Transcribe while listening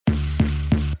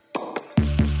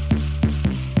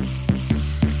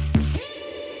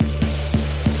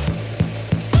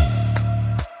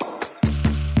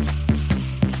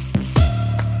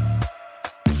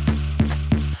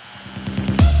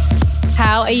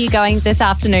How are you going this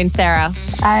afternoon, Sara?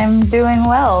 I'm doing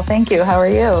well. Thank you. How are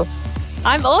you?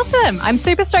 I'm awesome. I'm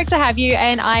super stoked to have you,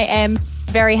 and I am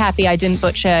very happy I didn't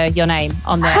butcher your name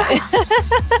on there.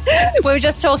 We were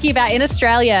just talking about in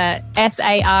Australia,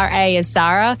 Sara is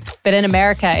Sara, but in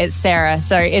America, it's Sarah.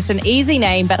 So it's an easy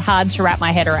name, but hard to wrap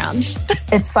my head around.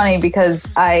 It's funny because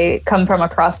I come from a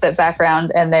CrossFit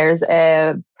background, and there's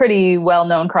a pretty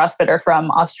well-known CrossFitter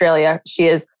from Australia. She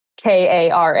is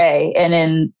Kara, and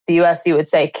in the US, you would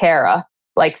say Kara,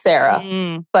 like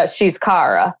Sarah, but she's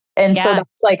Kara. And so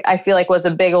that's like, I feel like was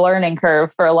a big learning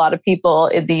curve for a lot of people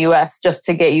in the US just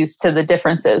to get used to the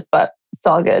differences, but it's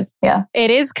all good. Yeah.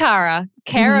 It is Kara.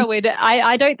 Kara would,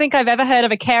 I don't think I've ever heard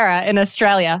of a Kara in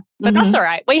Australia, but that's all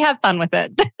right. We have fun with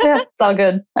it. Yeah, it's all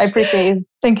good. I appreciate you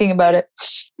thinking about it.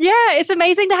 Yeah, it's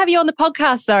amazing to have you on the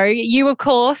podcast. So you, of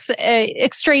course,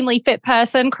 extremely fit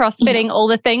person, CrossFitting, all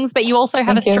the things, but you also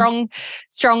have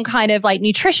strong kind of like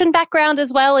nutrition background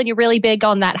as well. And you're really big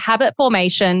on that habit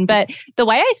formation. But the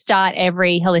way I start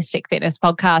every holistic fitness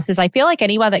podcast is I feel like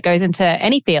anyone that goes into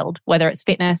any field, whether it's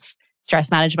fitness,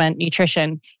 stress management,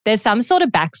 nutrition, there's some sort of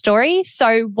backstory.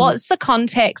 So what's the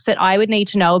context that I would need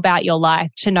to know about your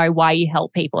life to know why you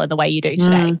help people in the way you do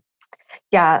today?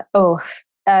 Yeah.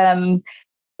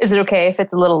 Is it okay if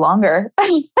it's a little longer?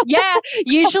 Yeah,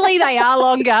 usually they are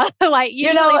longer. Like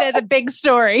usually there's a big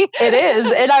story. It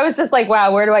is. And I was just like,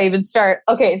 wow, where do I even start?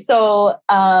 Okay. So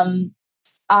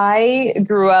I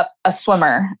grew up a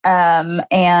swimmer.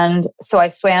 And so I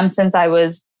swam since I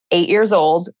was 8 years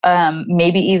old,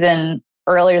 maybe even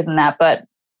earlier than that. But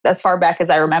as far back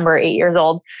as I remember, 8 years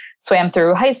old, swam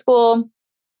through high school,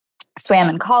 swam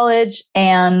in college.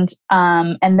 And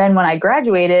then when I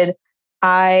graduated,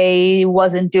 I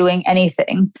wasn't doing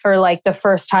anything for like the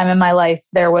first time in my life.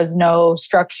 There was no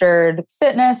structured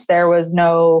fitness. There was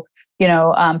no,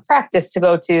 practice to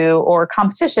go to or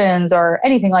competitions or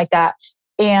anything like that.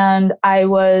 And I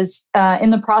was in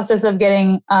the process of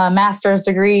getting a master's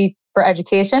degree for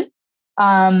education.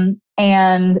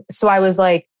 And so I was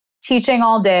like teaching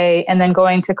all day and then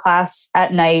going to class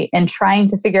at night and trying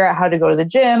to figure out how to go to the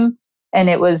gym. And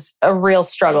it was a real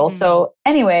struggle. So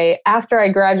anyway, after I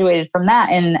graduated from that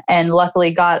and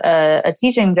luckily got a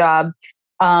teaching job,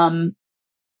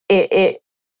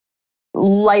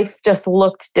 life just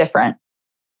looked different.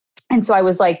 And so I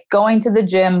was like going to the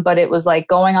gym, but it was like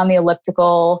going on the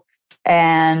elliptical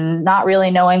and not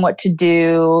really knowing what to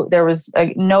do. There was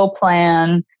no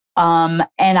plan. And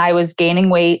I was gaining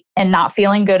weight and not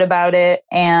feeling good about it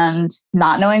and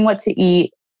not knowing what to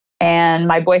eat. And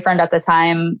my boyfriend at the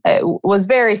time was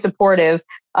very supportive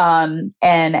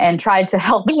and tried to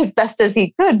help me as best as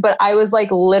he could. But I was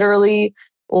like literally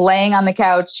laying on the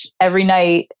couch every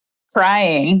night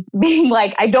crying, being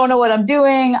like, I don't know what I'm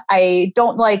doing. I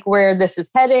don't like where this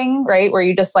is heading, right? Where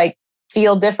you just like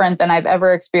feel different than I've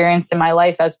ever experienced in my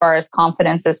life as far as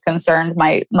confidence is concerned,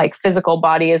 my like physical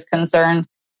body is concerned.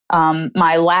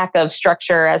 My lack of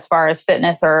structure as far as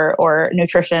fitness or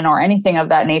nutrition or anything of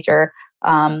that nature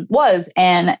was.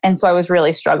 And so I was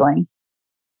really struggling.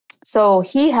 So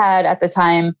he had at the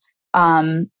time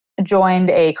joined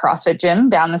a CrossFit gym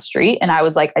down the street. And I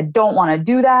was like, I don't want to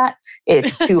do that.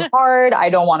 It's too hard. I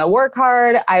don't want to work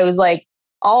hard. I was like,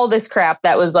 all this crap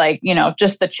that was like,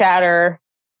 just the chatter,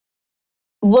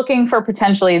 looking for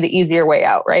potentially the easier way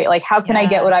out, right? Like, how can I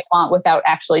get what I want without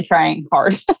actually trying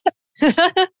hard?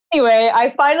 Anyway, I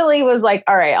finally was like,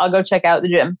 all right, I'll go check out the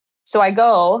gym. So I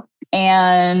go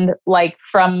and like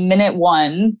from minute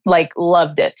one, like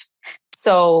loved it.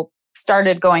 So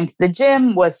started going to the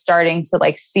gym, was starting to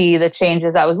like see the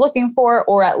changes I was looking for,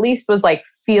 or at least was like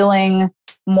feeling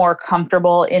more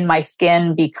comfortable in my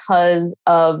skin because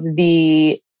of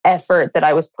the effort that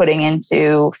I was putting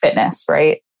into fitness,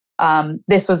 right?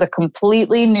 This was a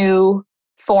completely new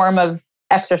form of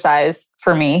exercise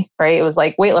for me, right? It was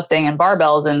like weightlifting and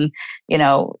barbells and,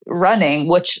 running,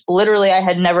 which literally I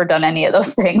had never done any of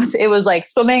those things. It was like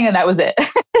swimming and that was it.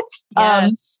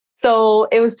 Yes. So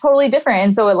it was totally different.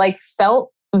 And so it like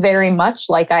felt very much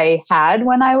like I had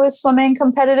when I was swimming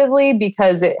competitively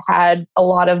because it had a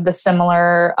lot of the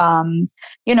similar,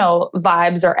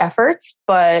 vibes or efforts,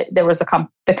 but there was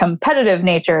the competitive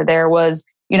nature. There was,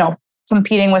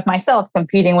 competing with myself,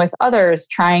 competing with others,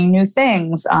 trying new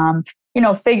things,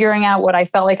 figuring out what I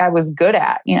felt like I was good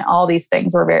at. All these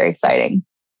things were very exciting.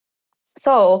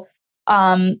 So,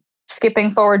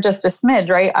 skipping forward just a smidge,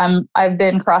 right? I've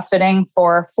been CrossFitting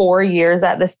for 4 years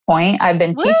at this point. I've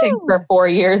been teaching for 4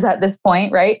 years at this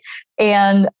point, right?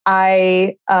 And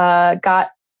I got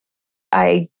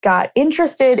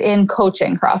interested in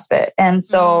coaching CrossFit. And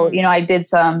so, I did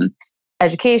some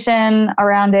education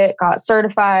around it, got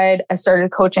certified. I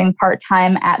started coaching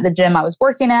part-time at the gym I was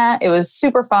working at. It was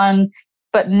super fun,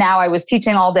 but now I was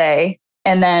teaching all day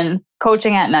and then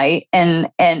coaching at night, and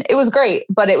it was great,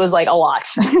 but it was like a lot.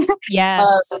 Yes.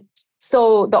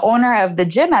 So the owner of the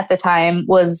gym at the time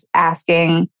was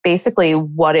asking basically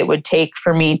what it would take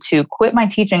for me to quit my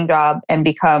teaching job and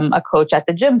become a coach at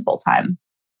the gym full time.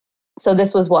 So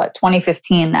this was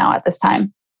 2015 now at this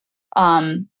time.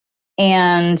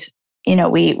 And,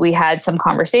 we had some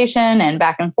conversation and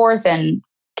back and forth and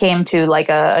came to like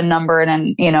a number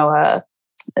and,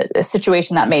 a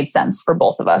situation that made sense for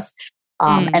both of us.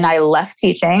 And I left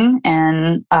teaching,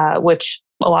 and which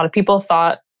a lot of people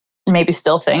thought, maybe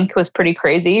still think, was pretty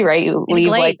crazy, right? You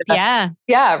leave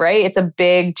yeah, right. It's a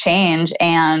big change,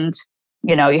 and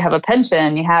you have a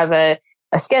pension, you have a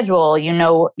schedule,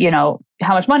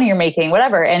 how much money you're making,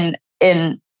 whatever. And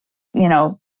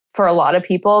for a lot of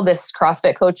people, this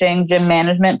CrossFit coaching, gym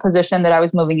management position that I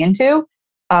was moving into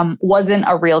wasn't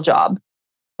a real job,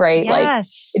 right?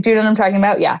 Yes. Like, do you know what I'm talking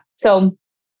about? Yeah. So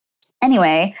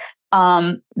anyway,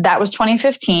 that was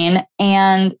 2015,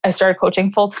 and I started coaching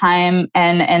full time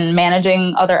and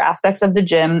managing other aspects of the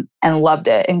gym, and loved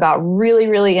it, and got really,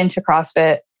 really into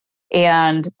CrossFit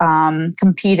and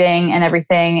competing and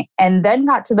everything. And then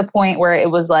got to the point where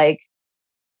it was like,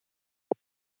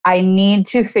 I need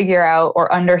to figure out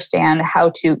or understand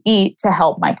how to eat to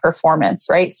help my performance,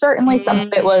 right? Certainly some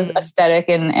of it was aesthetic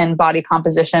and body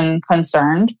composition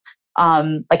concerned.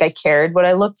 Like I cared what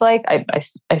I looked like.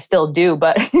 I still do,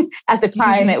 but at the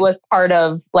time it was part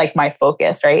of like my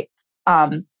focus, right?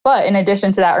 But in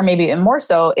addition to that, or maybe even more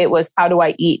so, it was how do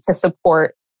I eat to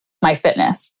support my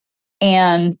fitness?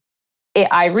 And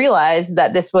I realized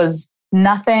that this was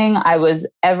nothing I was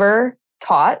ever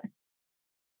taught.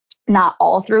 Not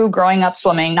all through growing up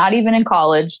swimming, not even in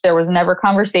college. There was never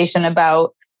conversation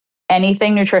about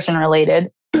anything nutrition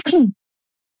related.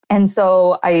 And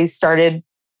so I started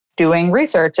doing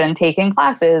research and taking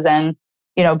classes and,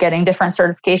 getting different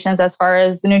certifications as far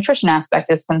as the nutrition aspect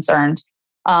is concerned.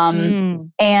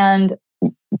 And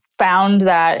found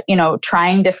that,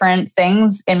 trying different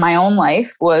things in my own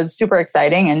life was super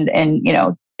exciting. And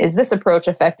is this approach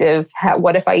effective?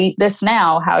 What if I eat this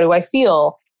now? How do I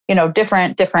feel?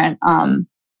 Different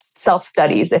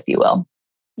self-studies, if you will.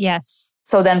 Yes.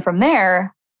 So then from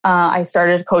there, I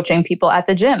started coaching people at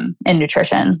the gym in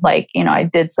nutrition. Like, I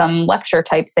did some lecture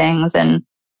type things and,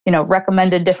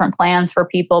 recommended different plans for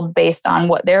people based on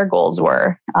what their goals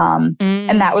were.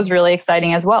 And that was really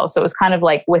exciting as well. So it was kind of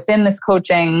like within this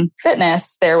coaching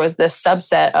fitness, there was this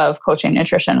subset of coaching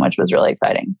nutrition, which was really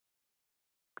exciting.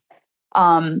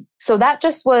 So that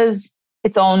just was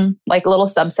its own like little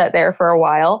subset there for a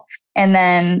while. And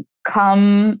then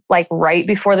come like right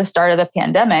before the start of the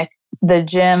pandemic, the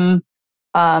gym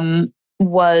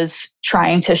was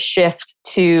trying to shift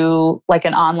to like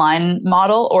an online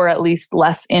model, or at least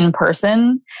less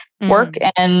in-person work.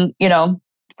 And,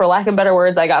 for lack of better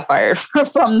words, I got fired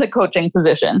from the coaching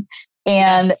position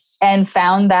and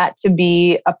found that to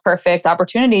be a perfect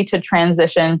opportunity to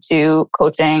transition to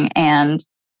coaching and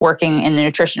working in the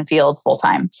nutrition field full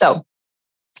time. So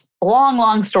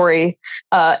long story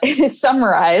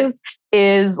summarized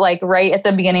is like right at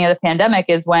the beginning of the pandemic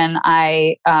is when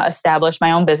I established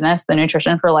my own business, the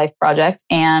Nutrition for Life Project.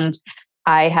 And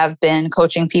I have been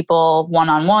coaching people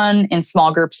one-on-one in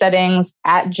small group settings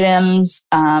at gyms.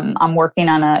 I'm working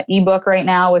on an ebook right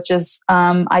now, which is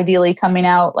ideally coming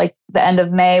out like the end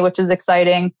of May, which is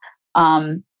exciting.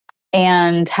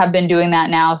 And have been doing that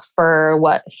now for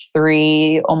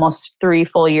almost 3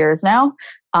 full years now.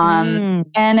 And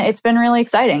it's been really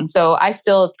exciting. So I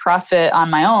still CrossFit on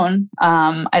my own.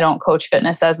 I don't coach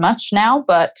fitness as much now,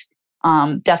 but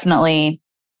definitely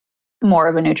more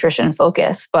of a nutrition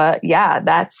focus. But yeah,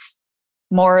 that's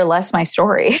more or less my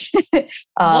story.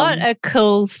 What a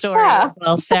cool story as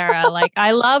well, Sara. Like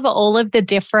I love all of the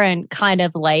different kind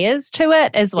of layers to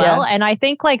it as well. And I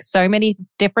think like so many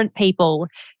different people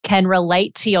can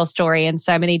relate to your story in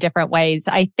so many different ways.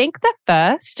 I think the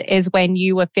first is when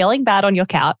you were feeling bad on your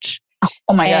couch.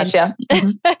 Oh my gosh, yeah.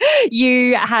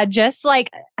 You had just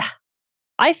like,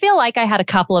 I feel like I had a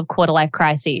couple of quarter life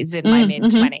crises in my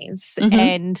mid-20s.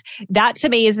 And that to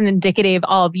me is an indicative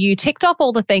of you ticked off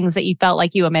all the things that you felt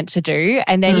like you were meant to do.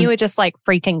 And then you were just like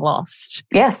freaking lost.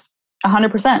 Yes,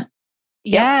 100%.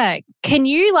 Yeah. Can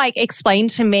you like explain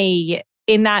to me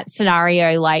in that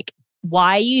scenario, like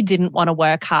why you didn't want to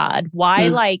work hard? Why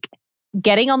like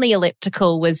getting on the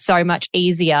elliptical was so much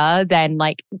easier than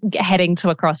like heading to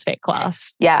a CrossFit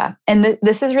class? Yeah. And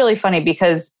this is really funny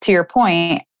because to your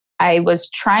point, I was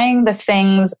trying the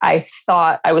things I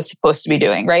thought I was supposed to be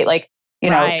doing, right? Like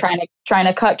know, trying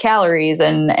to cut calories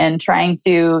and trying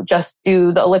to just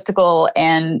do the elliptical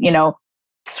and, you know,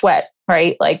 sweat,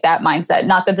 right? Like that mindset.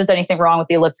 Not that there's anything wrong with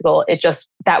the elliptical. It just,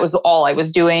 that was all I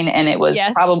was doing. And it was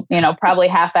probably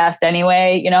half-assed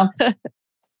anyway, you know?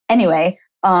 Anyway,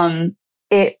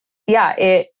 it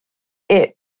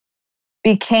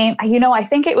became, you know, I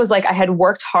think it was like I had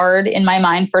worked hard in my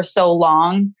mind for so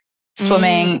long,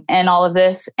 swimming and all of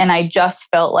this. And I just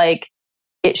felt like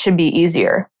it should be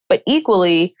easier. But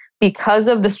equally, because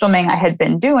of the swimming I had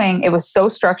been doing, it was so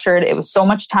structured. It was so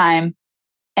much time.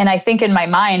 And I think in my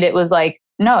mind, it was like,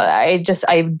 no, I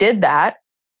did that.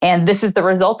 And this is the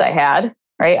result I had,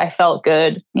 right? I felt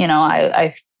good. You know,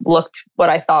 I looked what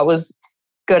I thought was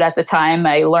good at the time.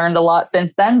 I learned a lot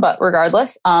since then, but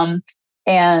regardless,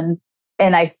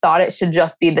 and I thought it should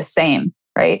just be the same,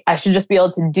 right? I should just be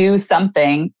able to do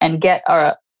something and get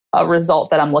a result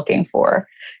that I'm looking for.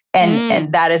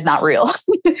 And that is not real.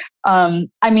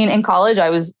 I mean, in college, I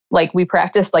was like, we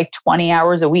practiced like 20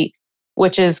 hours a week,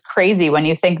 which is crazy when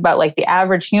you think about like the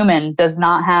average human does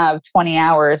not have 20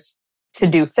 hours to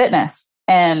do fitness.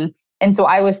 And so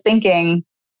I was thinking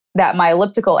that my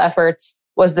elliptical efforts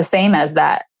was the same as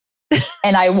that.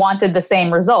 And I wanted the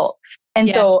same result. And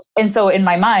so in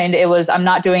my mind, it was, I'm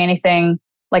not doing anything,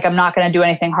 like I'm not going to do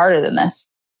anything harder than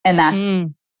this. And that's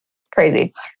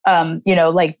crazy. You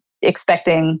know, like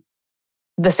expecting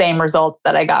the same results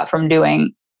that I got from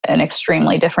doing an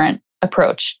extremely different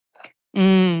approach.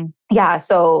 Yeah.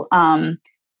 So, and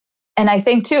I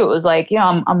think too, it was like, you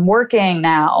know, I'm working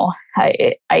now.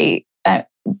 I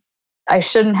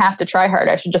shouldn't have to try hard.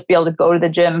 I should just be able to go to the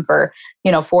gym for,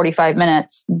 you know, 45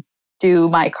 minutes, do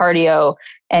my cardio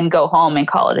and go home and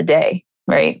call it a day.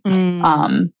 Right.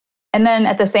 And then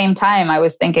at the same time, I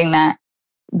was thinking that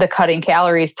the cutting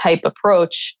calories type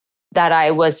approach that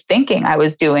I was thinking I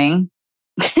was doing,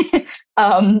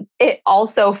 it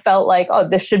also felt like, oh,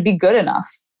 this should be good enough.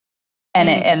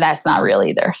 And that's not real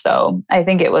either. So I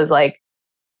think it was like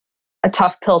a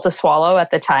tough pill to swallow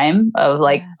at the time of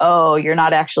like, oh, you're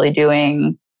not actually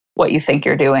doing what you think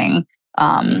you're doing.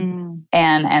 And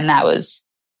that was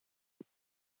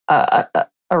a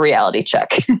reality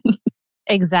check.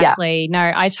 Exactly.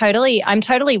 Yeah. No, I'm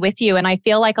totally with you. And I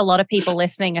feel like a lot of people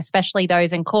listening, especially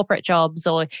those in corporate jobs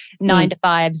or 9 to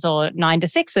 5s or 9 to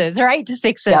 6s or 8 to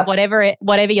 6s,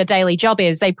 whatever your daily job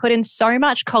is, they put in so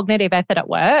much cognitive effort at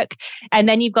work. And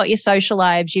then you've got your social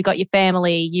lives, you've got your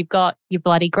family, you've got your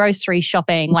bloody grocery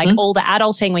shopping, like all the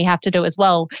adulting we have to do as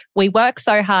well. We work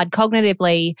so hard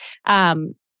cognitively.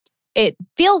 It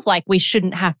feels like we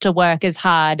shouldn't have to work as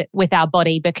hard with our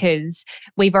body because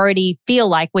we've already feel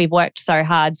like we've worked so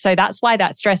hard. So that's why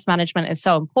that stress management is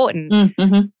so important.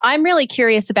 I'm really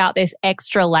curious about this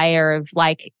extra layer of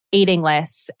like eating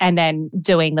less and then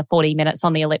doing the 40 minutes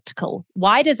on the elliptical.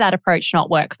 Why does that approach not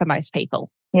work for most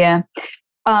people? Yeah.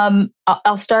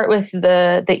 I'll start with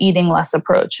the eating less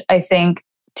approach. I think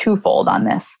twofold on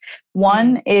this.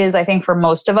 One is, I think for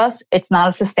most of us, it's not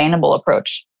a sustainable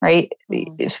approach, right?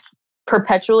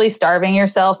 Perpetually starving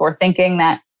yourself or thinking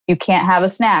that you can't have a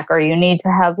snack or you need to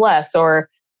have less or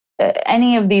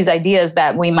any of these ideas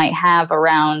that we might have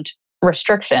around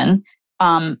restriction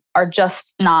are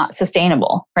just not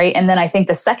sustainable, right? And then I think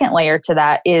the second layer to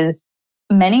that is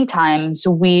many times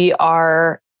we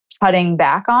are cutting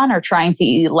back on or trying to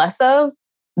eat less of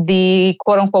the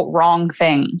quote unquote wrong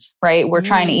things, right? We're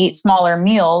trying to eat smaller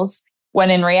meals when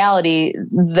in reality,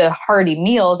 the hearty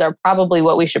meals are probably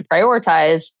what we should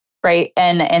prioritize, right?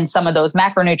 And some of those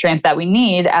macronutrients that we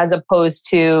need, as opposed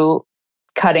to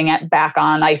cutting it back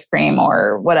on ice cream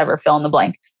or whatever, fill in the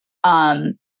blank.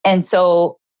 And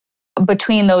so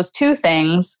between those two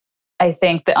things, I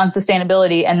think the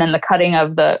unsustainability and then the cutting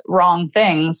of the wrong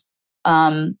things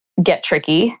get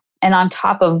tricky. And on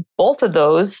top of both of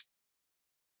those,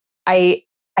 I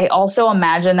also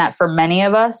imagine that for many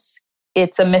of us,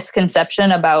 it's a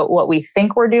misconception about what we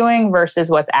think we're doing versus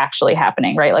what's actually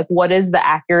happening, right? Like, what is the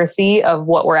accuracy of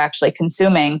what we're actually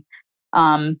consuming?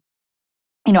 You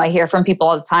know, I hear from people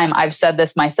all the time. I've said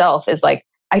this myself, is like,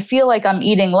 I feel like I'm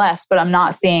eating less, but I'm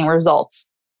not seeing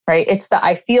results, right? It's the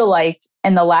I feel like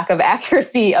and the lack of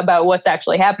accuracy about what's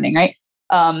actually happening, right?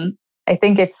 I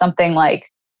think it's something like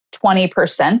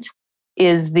 20%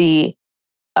 is the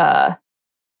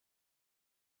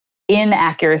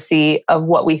inaccuracy of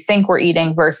what we think we're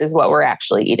eating versus what we're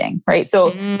actually eating, right?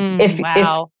 So if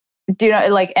do you know,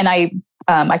 like, and I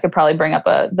could probably bring up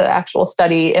the actual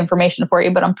study information for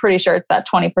you, but I'm pretty sure it's that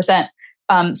 20%.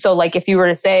 So like if you were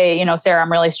to say, you know, Sarah,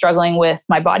 I'm really struggling with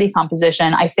my body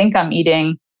composition, I think I'm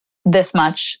eating this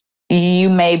much, you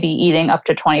may be eating up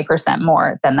to 20%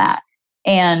 more than that.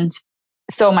 And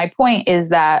so my point is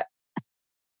that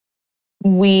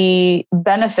we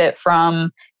benefit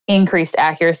from increased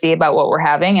accuracy about what we're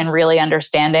having and really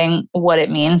understanding what it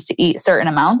means to eat certain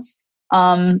amounts.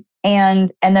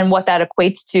 And then what that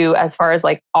equates to as far as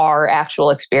like our actual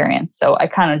experience. So I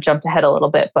kind of jumped ahead a little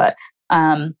bit, but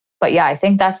yeah, I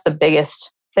think that's the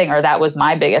biggest thing, or that was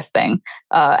my biggest thing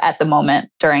at the moment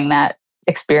during that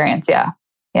experience. Yeah.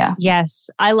 Yeah. Yes,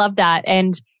 I love that.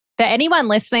 And for anyone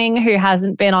listening who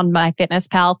hasn't been on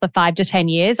MyFitnessPal for 5 to 10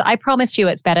 years, I promise you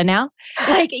it's better now.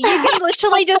 Like you can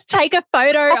literally just take a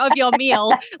photo of your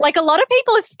meal. Like a lot of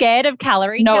people are scared of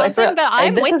calorie counting, but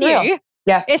I'm with you. Real.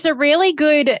 Yeah. It's a really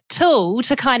good tool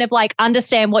to kind of like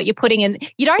understand what you're putting in.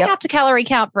 You don't have to calorie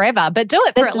count forever, but do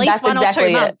it for at least 1 or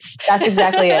 2 months. That's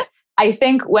exactly it. I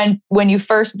think when you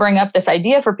first bring up this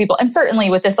idea for people, and certainly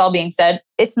with this all being said,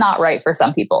 it's not right for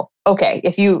some people. Okay,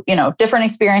 if you different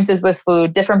experiences with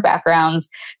food, different backgrounds,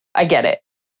 I get it.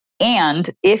 And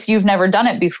if you've never done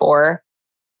it before,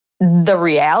 the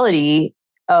reality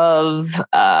of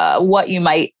what you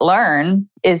might learn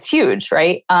is huge,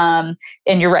 right? And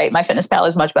you're right, MyFitnessPal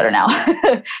is much better now.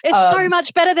 It's so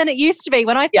much better than it used to be.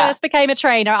 When I first became a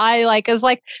trainer, I was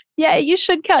like, yeah, you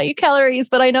should count your calories,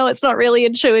 but I know it's not really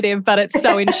intuitive, but it's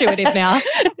so intuitive now.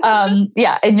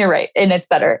 Yeah, and you're right, and it's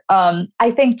better.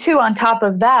 I think too, on top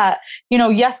of that,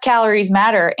 yes, calories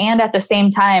matter, and at the same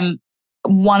time,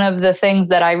 one of the things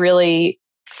that I really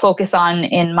focus on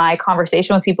in my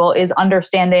conversation with people is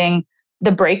understanding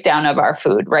the breakdown of our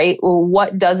food, right?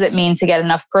 What does it mean to get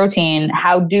enough protein?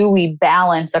 How do we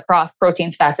balance across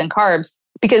proteins, fats, and carbs?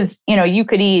 Because, you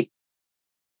could eat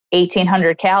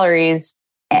 1,800 calories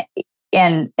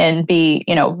and be,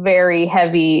 very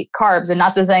heavy carbs. And not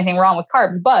that there's anything wrong with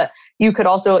carbs, but you could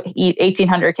also eat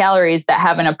 1,800 calories that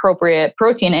have an appropriate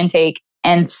protein intake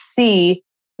and see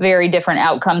very different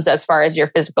outcomes as far as your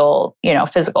physical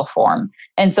form.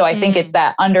 And so I think it's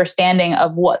that understanding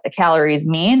of what the calories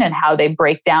mean and how they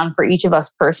break down for each of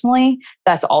us personally.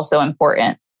 That's also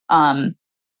important. And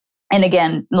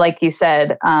again, like you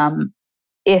said,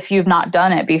 if you've not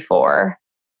done it before,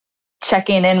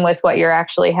 checking in with what you're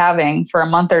actually having for a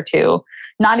month or two,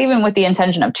 not even with the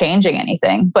intention of changing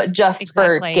anything, but just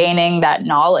for gaining that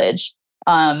knowledge.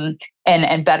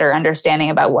 And better understanding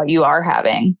about what you are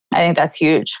having. I think that's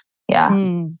huge. Yeah.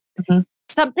 Mm-hmm.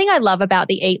 Something I love about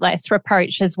the Eat Less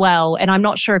approach as well, and I'm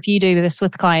not sure if you do this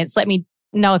with clients, let me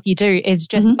know if you do, is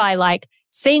just by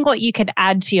seeing what you can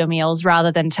add to your meals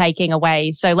rather than taking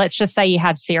away. So let's just say you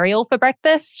have cereal for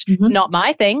breakfast, not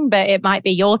my thing, but it might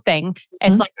be your thing.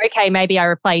 It's like, okay, maybe I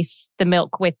replace the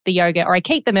milk with the yogurt, or I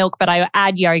keep the milk, but I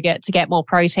add yogurt to get more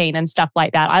protein and stuff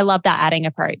like that. I love that adding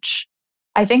approach.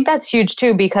 I think that's huge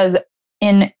too, because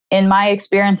in my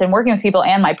experience and working with people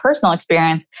and my personal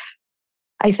experience,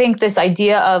 I think this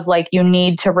idea of you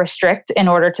need to restrict in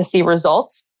order to see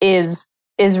results is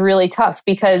really tough,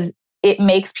 because it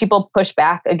makes people push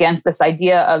back against this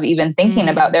idea of even thinking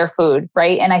about their food,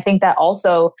 right? And I think that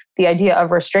also the idea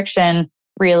of restriction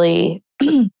really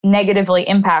negatively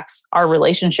impacts our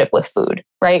relationship with food,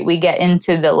 right? We get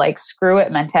into the screw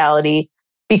it mentality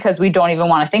because we don't even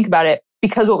want to think about it,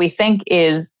 because what we think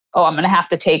is, oh, I'm going to have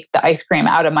to take the ice cream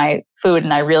out of my food,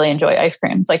 and I really enjoy ice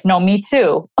cream. It's like, no, me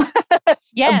too.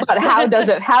 Yes. But how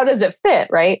does it fit?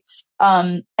 Right.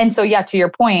 And so, yeah, to your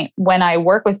point, when I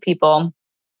work with people,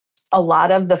 a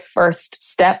lot of the first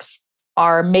steps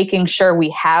are making sure we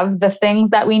have the things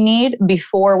that we need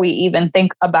before we even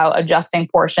think about adjusting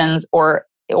portions or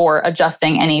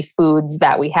adjusting any foods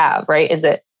that we have, right? Is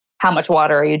it, how much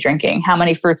water are you drinking? How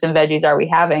many fruits and veggies are we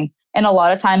having? And a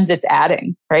lot of times it's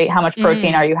adding, right? How much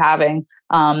protein are you having?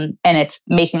 And it's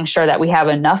making sure that we have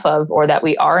enough of, or that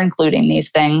we are including these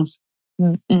things,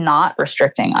 not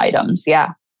restricting items. Yeah.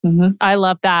 Mm-hmm. I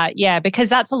love that. Yeah, because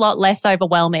that's a lot less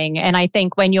overwhelming. And I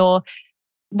think when you're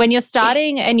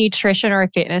starting a nutrition or a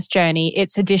fitness journey,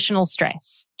 it's additional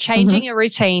stress. Changing your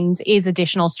routines is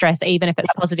additional stress, even if it's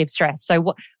positive stress.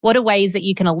 So what are ways that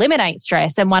you can eliminate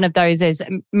stress? And one of those is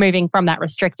moving from that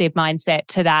restrictive mindset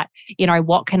to that,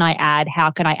 what can I add? How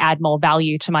can I add more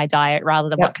value to my diet rather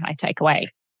than what can I take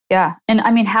away? Yeah. And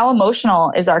I mean, how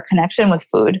emotional is our connection with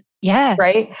food? Yes.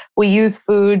 Right? We use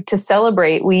food to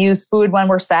celebrate. We use food when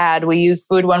we're sad. We use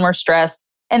food when we're stressed.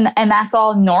 And that's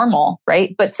all normal,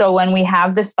 right? But so when we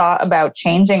have this thought about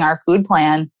changing our food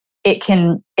plan, it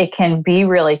can be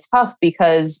really tough,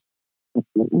 because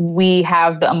we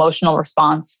have the emotional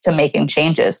response to making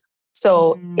changes.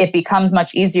 So it becomes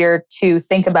much easier to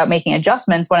think about making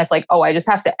adjustments when it's like, oh, I just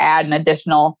have to add an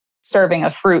additional serving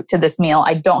of fruit to this meal.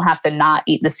 I don't have to not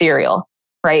eat the cereal,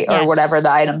 right? Yes. Or whatever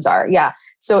the items are. Yeah.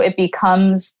 So it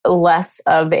becomes less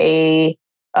of a,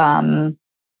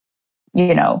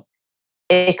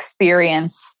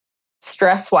 experience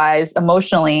stress-wise,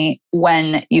 emotionally,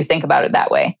 when you think about it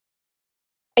that way.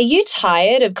 Are you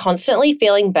tired of constantly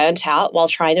feeling burnt out while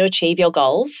trying to achieve your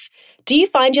goals? Do you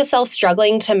find yourself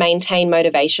struggling to maintain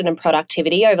motivation and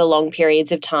productivity over long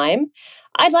periods of time?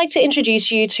 I'd like to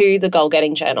introduce you to the Goal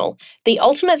Getting Journal, the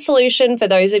ultimate solution for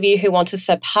those of you who want to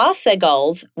surpass their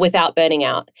goals without burning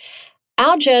out.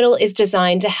 Our journal is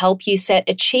designed to help you set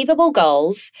achievable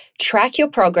goals, track your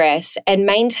progress, and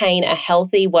maintain a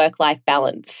healthy work-life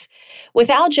balance. With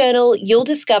our journal, you'll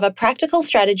discover practical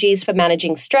strategies for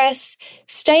managing stress,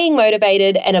 staying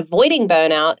motivated, and avoiding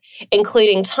burnout,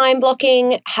 including time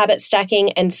blocking, habit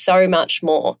stacking, and so much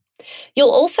more.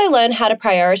 You'll also learn how to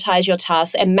prioritize your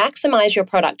tasks and maximize your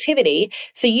productivity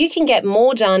so you can get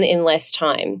more done in less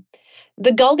time.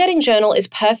 The Goal Getting Journal is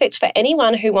perfect for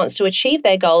anyone who wants to achieve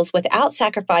their goals without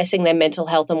sacrificing their mental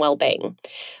health and well-being.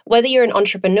 Whether you're an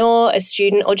entrepreneur, a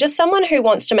student, or just someone who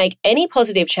wants to make any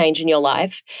positive change in your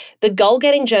life, the Goal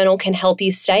Getting Journal can help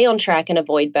you stay on track and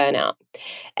avoid burnout.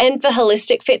 And for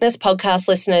Holistic Fitness podcast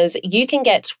listeners, you can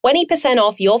get 20%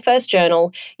 off your first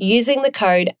journal using the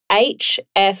code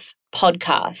HFPodcast.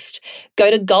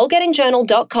 Go to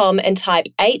goalgettingjournal.com and type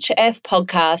HF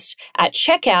podcast at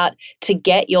checkout to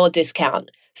get your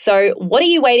discount. So what are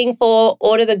you waiting for?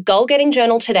 Order the Goal Getting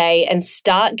Journal today and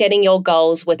start getting your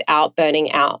goals without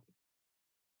burning out.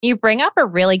 You bring up a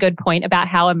really good point about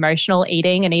how emotional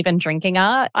eating and even drinking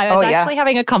are. I was actually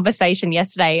having a conversation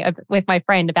yesterday with my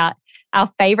friend about our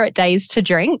favorite days to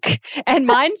drink, and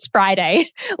mine's Friday.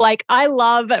 Like, I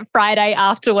love Friday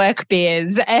after work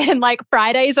beers, and like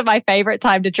Fridays are my favorite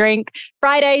time to drink.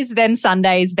 Fridays, then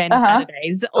Sundays, then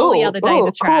Saturdays. All the other days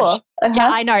are trash. Cool. Yeah,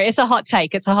 I know. It's a hot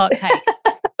take.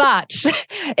 But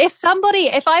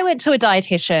if I went to a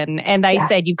dietitian and they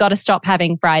said, you've got to stop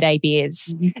having Friday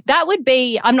beers, that would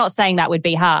be, I'm not saying that would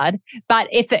be hard, but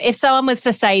if someone was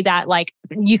to say that, like,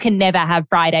 you can never have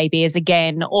Friday beers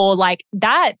again, or like,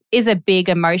 that is a big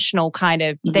emotional kind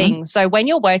of thing. So when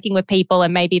you're working with people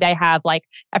and maybe they have like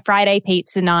a Friday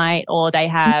pizza night, or they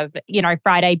have,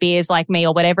 Friday beers like me,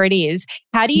 or whatever it is,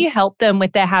 how do you help them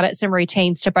with their habits and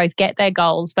routines to both get their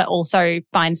goals, but also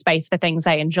find space for things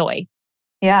they enjoy?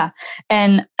 Yeah.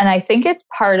 And I think it's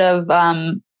part of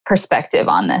perspective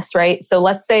on this, right? So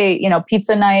let's say,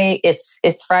 pizza night, it's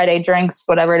Friday drinks,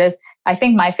 whatever it is. I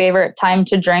think my favorite time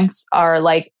to drinks are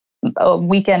like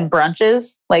weekend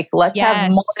brunches. Like, let's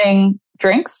have morning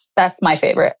drinks. That's my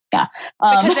favorite. Yeah.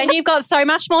 Because then you've got so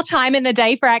much more time in the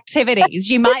day for activities.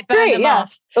 You might burn them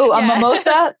off. Oh, a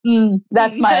mimosa.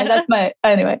 That's my,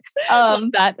 anyway. No,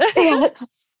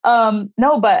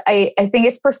 but I think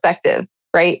it's perspective.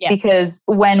 Right. Yes. Because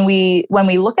when we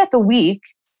look at the week,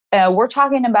 we're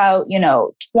talking about,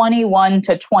 21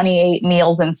 to 28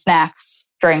 meals and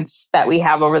snacks, drinks that we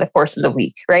have over the course of the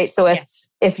week. Right. So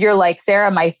if you're like,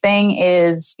 Sara, my thing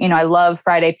is, I love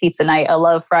Friday pizza night, I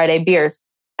love Friday beers,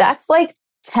 that's like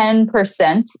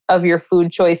 10% of your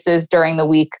food choices during the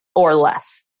week or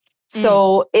less.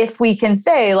 So if we can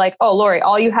say like, oh, Lori,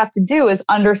 all you have to do is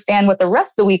understand what the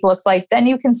rest of the week looks like, then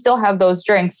you can still have those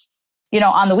drinks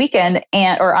on the weekend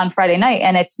or on Friday night,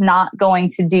 and it's not going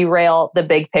to derail the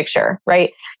big picture,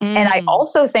 right? And I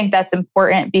also think that's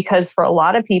important because for a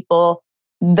lot of people,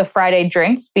 the Friday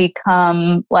drinks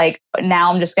become like, now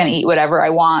I'm just going to eat whatever I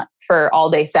want for all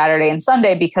day Saturday and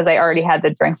Sunday because I already had the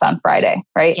drinks on Friday,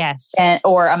 right? Yes.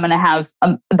 Or I'm going to have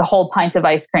the whole pint of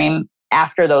ice cream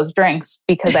after those drinks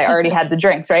because I already had the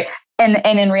drinks, right? And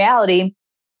in reality,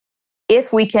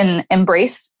 if we can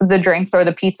embrace the drinks or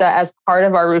the pizza as part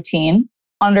of our routine,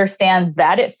 understand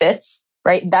that it fits,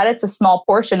 right? That it's a small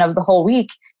portion of the whole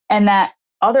week. And that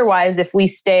otherwise, if we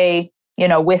stay,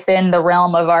 within the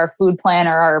realm of our food plan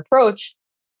or our approach,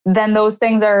 then those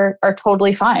things are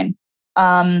totally fine.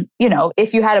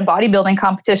 If you had a bodybuilding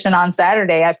competition on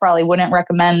Saturday, I probably wouldn't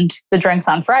recommend the drinks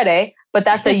on Friday, but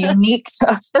that's a unique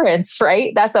occurrence,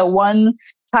 right? That's a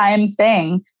one-time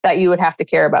thing that you would have to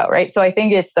care about, right? So I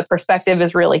think it's the perspective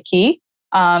is really key.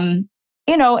 And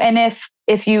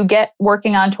if you get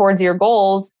working on towards your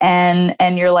goals and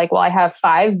you're like, well, I have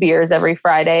 5 beers every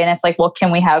Friday, and it's like, well, can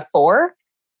we have 4?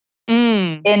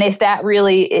 And if that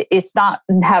really, it's not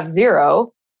have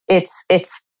 0, it's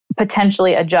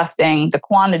potentially adjusting the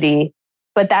quantity,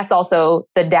 but that's also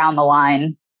the down the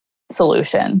line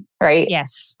solution, right?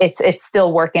 Yes. It's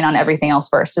still working on everything else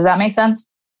first. Does that make sense?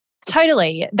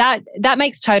 Totally. That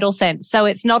makes total sense. So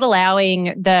it's not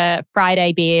allowing the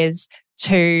Friday beers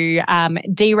to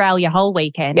derail your whole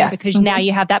weekend because now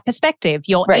you have that perspective.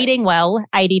 You're eating well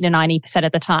 80 to 90%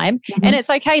 of the time. And it's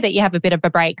okay that you have a bit of a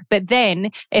break. But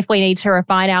then if we need to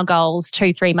refine our goals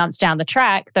 2-3 months down the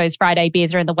track, those Friday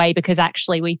beers are in the way because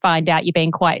actually we find out you're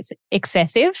being quite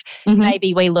excessive.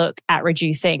 Maybe we look at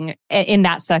reducing in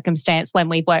that circumstance when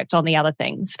we've worked on the other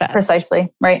things first.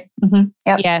 Precisely. Right.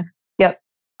 Yep. Yeah. Yep.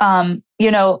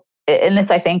 You know, and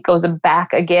this I think goes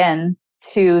back again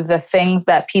to the things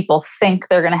that people think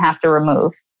they're going to have to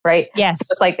remove, right? Yes. So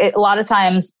it's like a lot of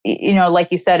times, you know,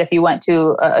 like you said, if you went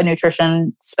to a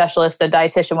nutrition specialist, a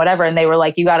dietitian, whatever, and they were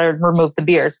like, you got to remove the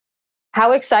beers.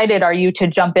 How excited are you to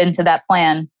jump into that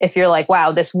plan if you're like,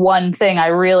 wow, this one thing I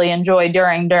really enjoy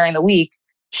during the week,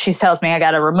 she tells me I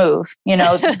got to remove, you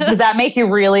know, does that make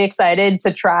you really excited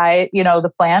to try, you know, the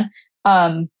plan?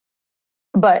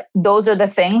 But those are the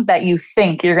things that you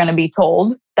think you're going to be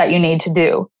told that you need to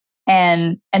do.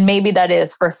 And maybe that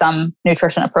is for some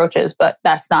nutrition approaches, but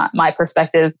that's not my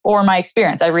perspective or my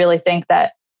experience. I really think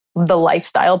that the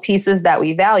lifestyle pieces that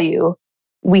we value,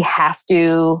 we have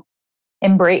to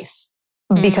embrace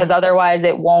because otherwise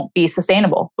it won't be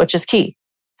sustainable, which is key.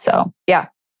 So, yeah.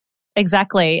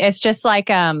 Exactly. It's just like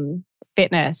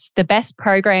fitness. The best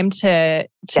program to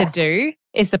do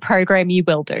is the program you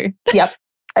will do. Yep.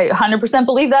 I 100%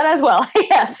 believe that as well.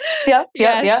 Yes.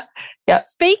 Yep.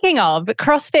 Speaking of,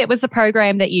 CrossFit was a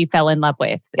program that you fell in love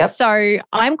with. Yep. So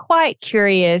I'm quite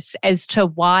curious as to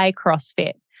why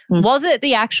CrossFit. Was it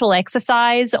the actual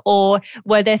exercise or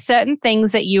were there certain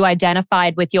things that you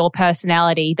identified with your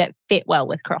personality that fit well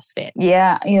with CrossFit?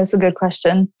 Yeah, it's a good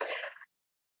question.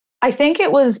 I think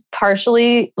it was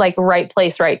partially like right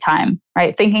place, right time,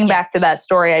 right? Thinking back to that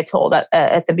story I told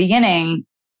at the beginning,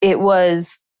 it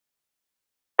was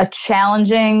a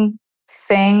challenging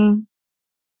thing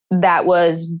that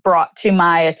was brought to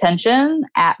my attention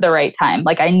at the right time.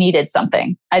 Like I needed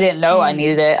something. I didn't know I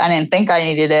needed it. I didn't think I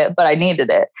needed it, but I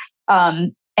needed it.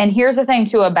 And here's the thing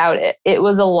too about it. It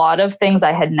was a lot of things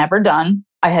I had never done.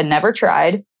 I had never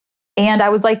tried. And I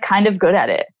was like kind of good at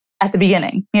it at the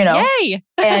beginning, you know? Yay!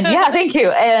 And yeah, thank you.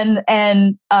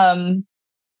 And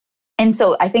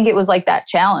so I think it was like that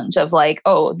challenge of like,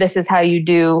 oh, this is how you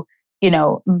do, you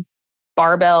know,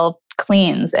 barbell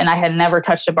cleans. And I had never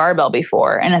touched a barbell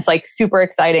before. And it's like super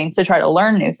exciting to try to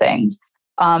learn new things.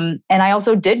 And I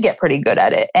also did get pretty good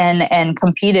at it and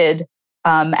competed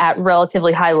at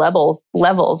relatively high levels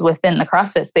within the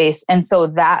CrossFit space. And so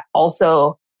that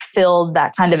also filled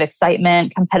that kind of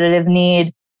excitement, competitive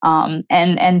need.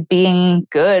 And being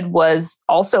good was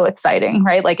also exciting,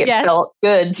 right? Like it felt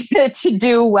good to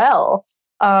do well.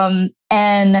 And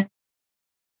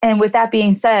with that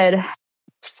being said,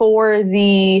 for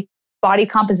the body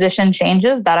composition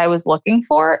changes that I was looking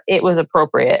for, it was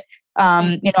appropriate.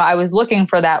 I was looking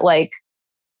for that like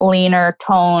leaner,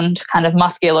 toned, kind of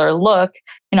muscular look.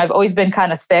 I've always been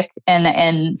kind of thick,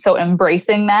 and so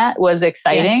embracing that was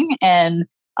exciting. Yes.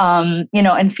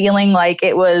 And feeling like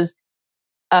it was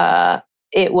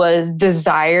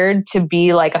desired to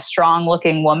be like a strong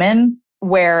looking woman,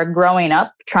 where growing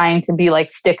up trying to be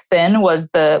like stick thin was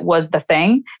the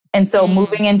thing. And so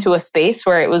moving into a space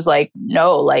where it was like,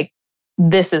 no, like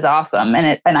this is awesome.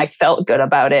 And I felt good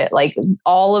about it. Like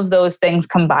all of those things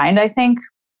combined, I think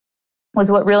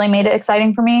was what really made it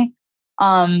exciting for me.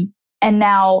 And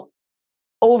now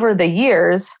over the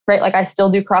years, right? Like I still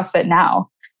do CrossFit now,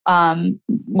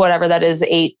 whatever that is,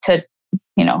 8 to,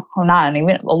 not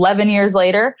even 11 years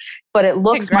later, but it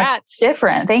looks much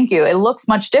different. Thank you. It looks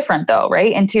much different though.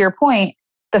 Right. And to your point,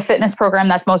 the fitness program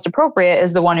that's most appropriate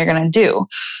is the one you're going to do.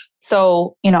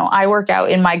 So, I work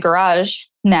out in my garage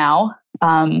now,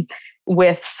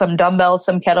 with some dumbbells,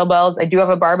 some kettlebells. I do have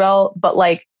a barbell, but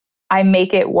like I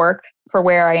make it work for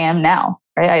where I am now.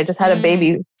 Right. I just had a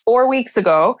baby 4 weeks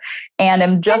ago and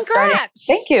I'm just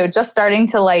starting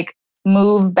to like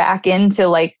move back into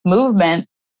like movement.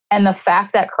 And the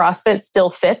fact that CrossFit still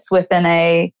fits within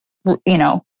a,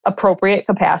 appropriate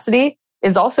capacity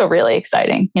is also really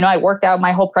exciting. I worked out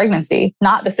my whole pregnancy,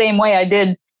 not the same way I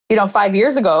did, 5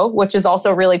 years ago, which is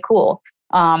also really cool.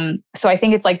 So I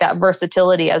think it's like that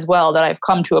versatility as well that I've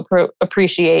come to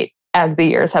appreciate as the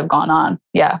years have gone on.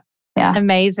 Yeah. Yeah.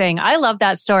 Amazing. I love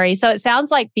that story. So it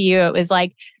sounds like for you, it was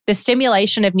like the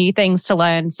stimulation of new things to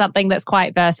learn, something that's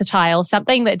quite versatile,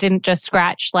 something that didn't just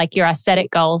scratch like your aesthetic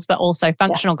goals, but also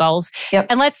functional goals. Yep.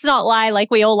 And let's not lie,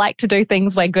 like we all like to do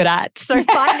things we're good at. So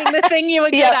finding the thing you were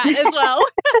good at as well.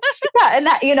 Yeah. And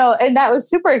that, and that was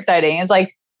super exciting. It's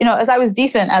like, as I was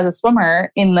decent as a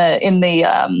swimmer in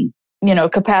the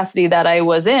capacity that I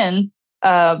was in,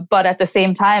 But at the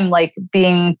same time, like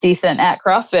being decent at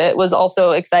CrossFit was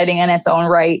also exciting in its own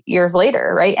right years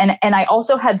later. Right. And I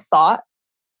also had thought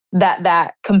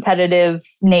that competitive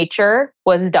nature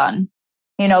was done.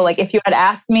 You know, like if you had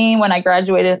asked me when I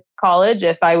graduated college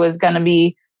if I was going to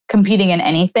be competing in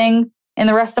anything in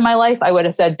the rest of my life, I would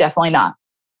have said definitely not.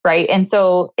 Right. And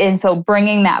so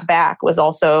bringing that back was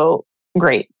also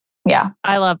great. Yeah.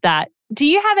 I love that. Do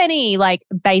you have any like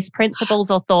base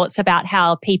principles or thoughts about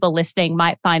how people listening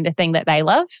might find the thing that they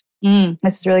love?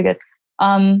 This is really good.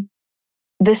 I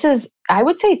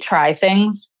would say try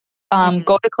things.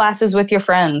 Go to classes with your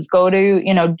friends, go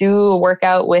to, do a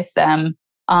workout with them.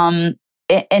 And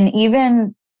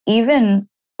even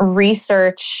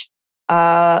research,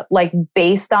 like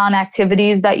based on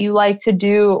activities that you like to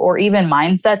do, or even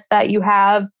mindsets that you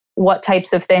have, what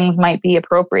types of things might be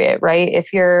appropriate, right?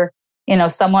 If you're,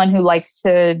 someone who likes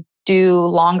to do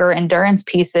longer endurance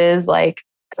pieces, like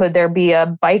could there be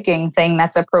a biking thing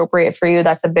that's appropriate for you?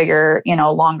 That's a bigger,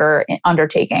 longer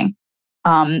undertaking.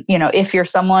 If you're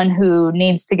someone who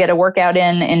needs to get a workout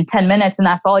in 10 minutes and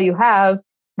that's all you have,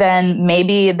 then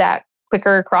maybe that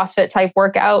quicker CrossFit type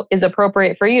workout is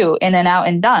appropriate for you, in and out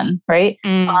and done. Right.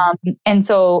 And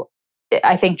so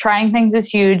I think trying things is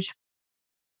huge.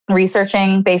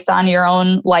 Researching based on your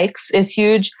own likes is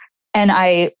huge. And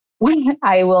I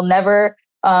will never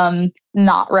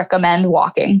not recommend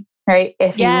walking. Right.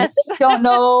 If you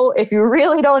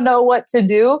really don't know what to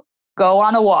do, go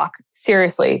on a walk.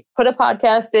 Seriously, put a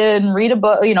podcast in, read a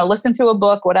book, listen to a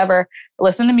book, whatever,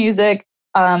 listen to music.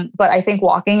 But I think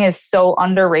walking is so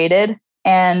underrated,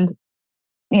 and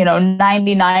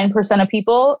 99% of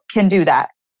people can do that.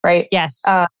 Right. Yes.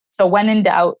 So when in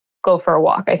doubt, go for a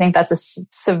walk. I think that's a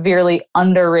severely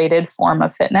underrated form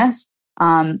of fitness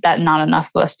that not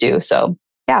enough of us do. So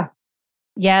yeah.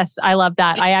 Yes, I love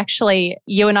that.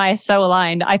 You and I are so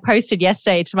aligned. I posted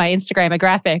yesterday to my Instagram a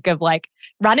graphic of like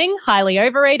running, highly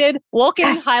overrated, walking,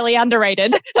 highly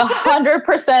underrated.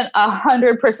 100%,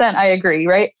 I agree,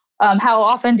 right? How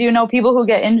often do you know people who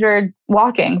get injured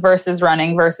walking versus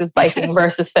running versus biking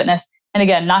versus fitness? And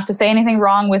again, not to say anything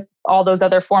wrong with all those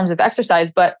other forms of exercise,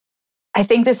 but I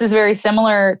think this is very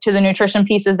similar to the nutrition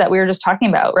pieces that we were just talking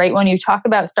about, right? When you talk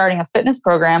about starting a fitness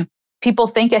program, people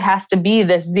think it has to be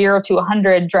this 0 to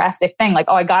 100 drastic thing. Like,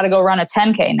 oh, I got to go run a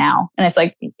 10K now. And it's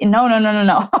like,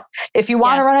 no. If you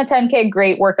want to run a 10K,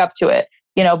 great, work up to it,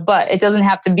 but it doesn't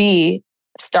have to be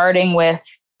starting with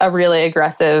a really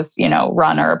aggressive,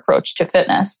 run or approach to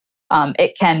fitness.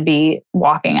 It can be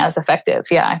walking as effective.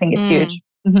 Yeah, I think it's huge.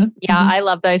 Mm-hmm. Yeah, I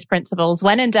love those principles.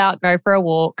 When in doubt, go for a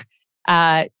walk.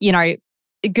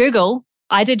 Google,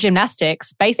 I did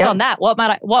gymnastics based on that. What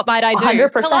might I do? 100%.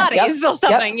 Pilates or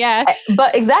something. Yeah.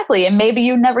 But exactly. And maybe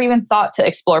you never even thought to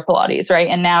explore Pilates, right?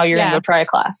 And now you're going to go try a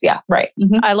class. Yeah. Right.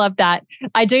 Mm-hmm. I love that.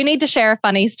 I do need to share a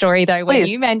funny story though. When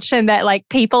you mentioned that like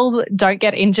people don't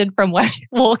get injured from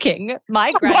walking.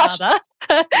 My grandmother,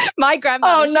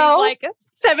 she's like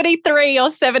 73 or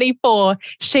 74.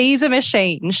 She's a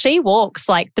machine. She walks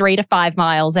like 3 to 5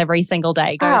 miles every single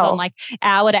day. Goes on like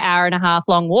hour to hour and a half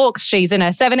long walks. She's in her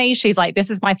 70s. She's like,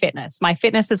 this is my fitness. My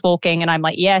fitness is walking. And I'm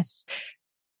like, yes,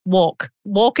 walk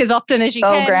as often as you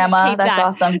can. Oh, grandma, that's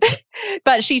awesome.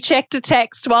 But she checked a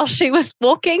text while she was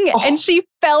walking and she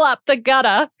fell up the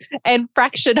gutter and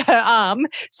fractured her arm.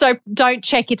 So don't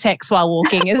check your text while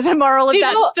walking is the moral of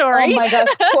that story. Oh my gosh,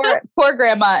 poor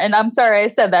grandma. And I'm sorry I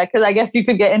said that because I guess you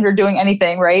could get injured doing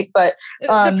anything, right? But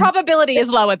the probability is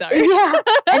lower though. Yeah.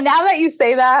 And now that you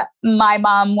say that, my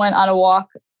mom went on a walk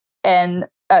and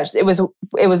it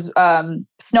was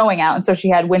snowing out. And so she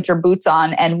had winter boots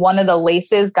on and one of the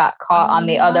laces got caught on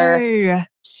the other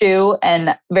shoe,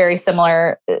 and very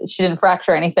similar. She didn't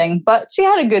fracture anything, but she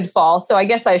had a good fall. So I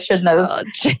guess I shouldn't have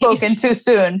spoken too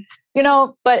soon,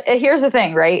 but here's the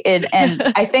thing, right? And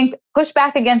I think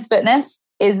pushback against fitness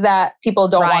is that people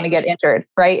don't want to get injured,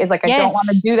 right? It's like, I don't want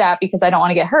to do that because I don't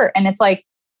want to get hurt. And it's like,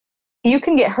 you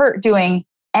can get hurt doing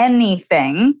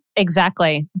anything.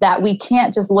 Exactly. That we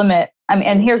can't just limit. I mean,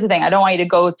 and here's the thing. I don't want you to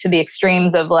go to the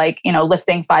extremes of like,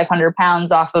 lifting 500 pounds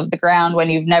off of the ground when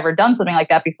you've never done something like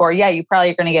that before. Yeah, you probably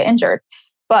are going to get injured.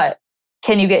 But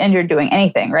can you get injured doing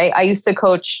anything, right? I used to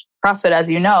coach CrossFit, as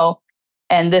you know,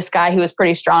 and this guy who was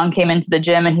pretty strong came into the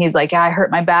gym and he's like, yeah, I hurt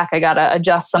my back. I got to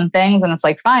adjust some things. And it's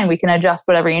like, fine, we can adjust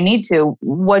whatever you need to.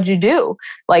 What'd you do?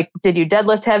 Like, did you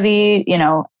deadlift heavy?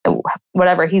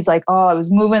 Whatever. He's like, oh, I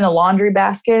was moving the laundry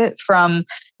basket from,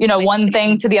 one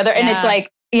thing to the other. And it's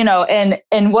like,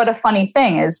 and what a funny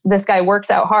thing is this guy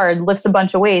works out hard, lifts a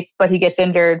bunch of weights, but he gets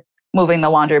injured moving the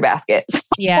laundry basket.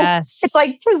 Yes. It's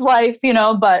like his life,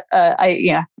 but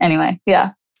anyway.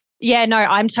 Yeah. Yeah, no,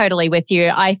 I'm totally with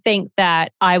you. I think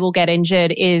that I will get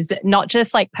injured is not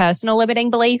just like personal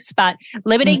limiting beliefs, but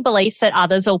limiting beliefs that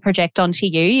others will project onto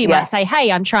you. You might say,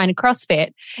 hey, I'm trying to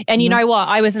CrossFit. And you know what?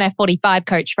 I was an F45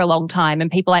 coach for a long time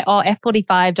and people are like, oh,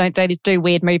 F45, don't do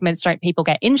weird movements. Don't people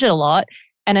get injured a lot?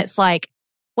 And it's like,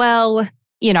 well,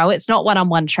 you know, it's not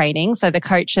one-on-one training. So the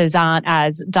coaches aren't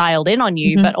as dialed in on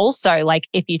you, but also like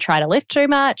if you try to lift too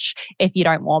much, if you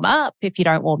don't warm up, if you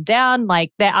don't warm down,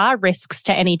 like there are risks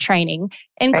to any training,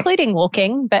 including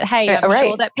walking. But hey, I'm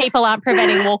sure that people aren't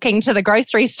preventing walking to the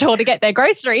grocery store to get their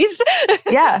groceries.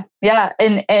 Yeah.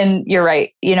 And you're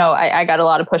right. You know, I got a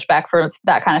lot of pushback for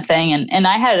that kind of thing. And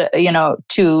I had, you know,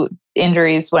 2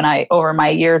 injuries over my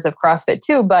years of CrossFit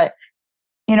too. But,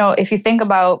 you know, if you think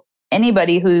about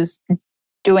anybody who's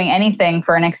doing anything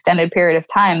for an extended period of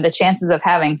time, the chances of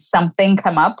having something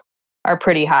come up are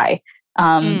pretty high.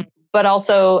 But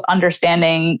also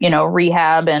understanding, you know,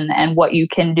 rehab and what you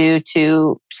can do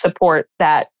to support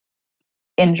that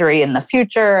injury in the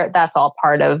future, that's all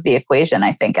part of the equation,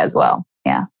 I think, as well.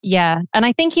 Yeah. Yeah. And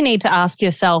I think you need to ask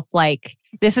yourself, like,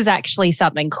 this is actually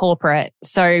something corporate.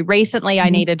 So recently I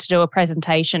needed to do a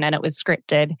presentation and it was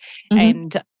scripted.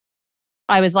 And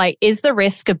I was like, is the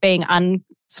risk of being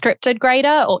unscripted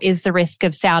greater or is the risk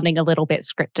of sounding a little bit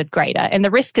scripted greater? And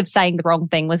the risk of saying the wrong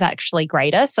thing was actually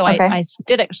greater. So I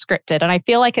did it scripted. And I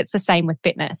feel like it's the same with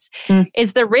fitness.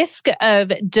 Is the risk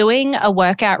of doing a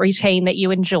workout routine that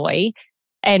you enjoy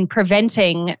and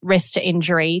preventing risk to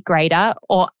injury greater,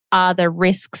 or are the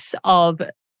risks of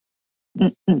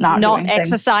not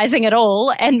exercising at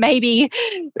all and maybe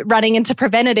running into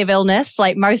preventative illness,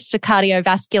 like most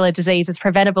cardiovascular disease is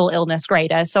preventable illness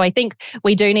greater? So I think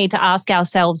we do need to ask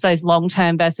ourselves those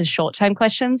long-term versus short-term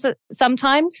questions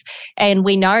sometimes. And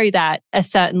we know that a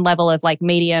certain level of like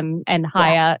medium and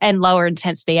higher and lower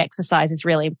intensity exercise is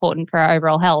really important for our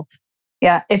overall health.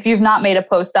 Yeah. If you've not made a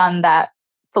post on that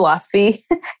philosophy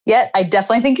yet, I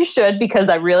definitely think you should, because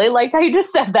I really liked how you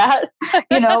just said that.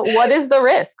 You know, what is the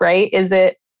risk, right? Is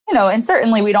it, you know, and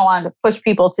certainly we don't want to push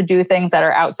people to do things that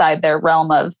are outside their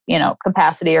realm of, you know,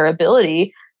 capacity or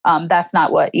ability. That's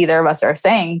not what either of us are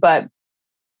saying, but,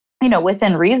 you know,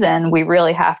 within reason, we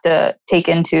really have to take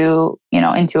into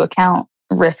account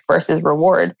risk versus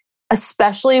reward,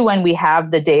 especially when we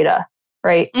have the data.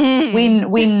 Right.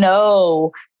 We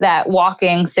know that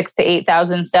walking 6,000 to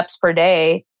 8,000 steps per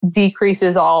day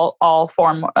decreases all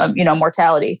form of, you know,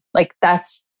 mortality. Like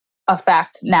that's a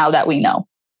fact now that we know.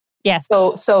 Yes.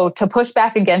 So to push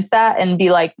back against that and be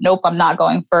like, nope, I'm not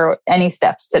going for any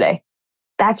steps today.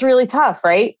 That's really tough,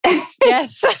 right?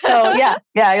 Yes. So yeah.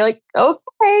 You're like,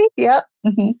 okay, yep.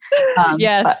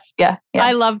 Yes. Yeah.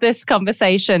 I love this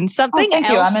conversation. Something thank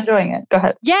else. you. I'm enjoying it. Go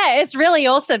ahead. Yeah, it's really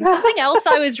awesome. Something else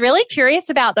I was really curious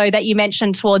about, though, that you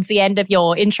mentioned towards the end of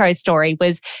your intro story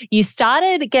was you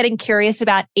started getting curious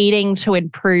about eating to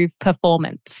improve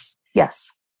performance.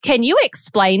 Yes. Can you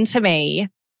explain to me?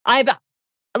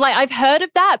 I've heard of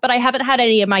that, but I haven't had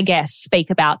any of my guests speak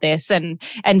about this and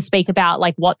speak about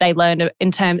like what they learned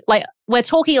in terms, like we're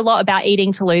talking a lot about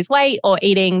eating to lose weight or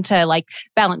eating to like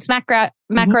balance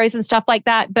macros and stuff like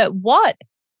that. But what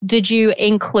did you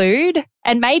include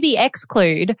and maybe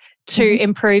exclude to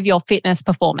improve your fitness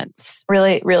performance?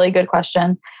 Really, really good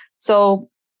question. So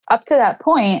up to that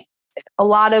point, a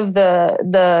lot of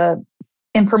the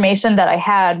information that I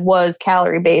had was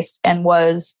calorie based and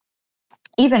was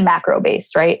even macro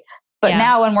based, right? But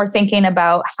now when we're thinking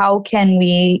about how can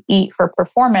we eat for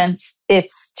performance,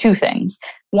 it's 2 things.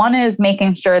 One is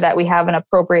making sure that we have an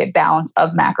appropriate balance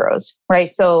of macros, right?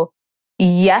 So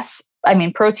yes, I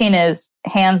mean, protein is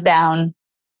hands down.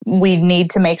 We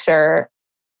need to make sure,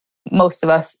 most of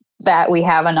us, that we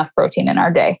have enough protein in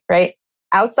our day, right?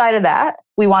 Outside of that,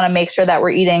 we want to make sure that we're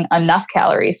eating enough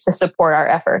calories to support our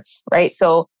efforts, right?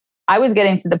 So I was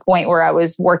getting to the point where I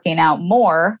was working out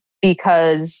more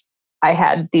because I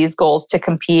had these goals to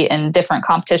compete in different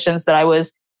competitions that I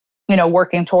was, you know,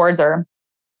 working towards or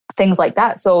things like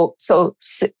that. So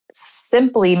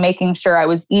simply making sure I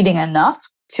was eating enough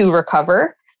to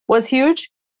recover was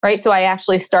huge, right? So I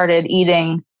actually started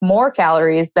eating more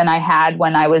calories than I had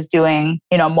when I was doing,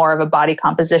 you know, more of a body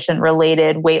composition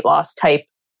related weight loss type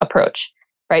approach,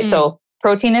 right? So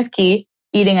protein is key,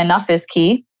 eating enough is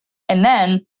key. And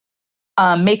then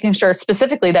making sure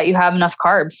specifically that you have enough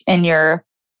carbs in your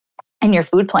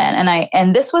food plan.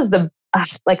 And this was the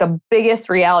like a biggest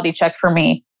reality check for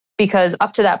me, because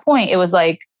up to that point it was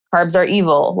like carbs are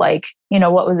evil. Like, you know,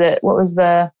 what was it? What was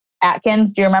the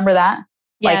Atkins? Do you remember that?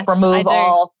 Yes, like remove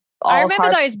all I remember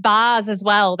carbs. Those bars as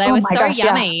well. They were so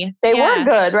yummy. Yeah. They were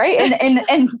good, right?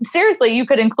 And seriously, you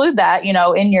could include that, you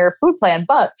know, in your food plan.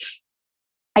 But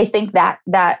I think that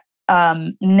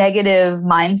negative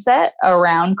mindset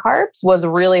around carbs was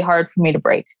really hard for me to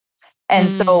break. And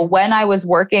so when I was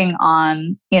working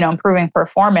on, improving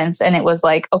performance, and it was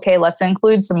like, okay, let's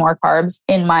include some more carbs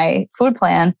in my food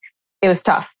plan, it was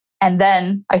tough. And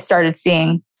then I started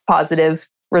seeing positive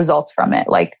results from it,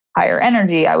 like higher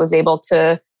energy. I was able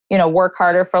to, work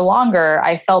harder for longer.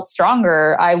 I felt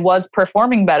stronger. I was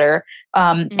performing better.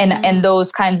 And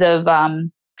those kinds of,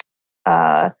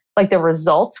 like the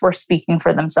results were speaking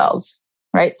for themselves.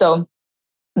 Right. So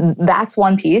that's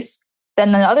one piece.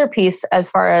 Then the other piece, as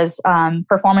far as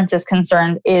performance is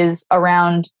concerned, is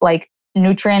around like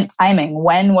nutrient timing.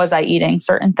 When was I eating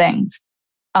certain things?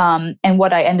 And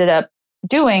what I ended up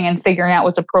doing and figuring out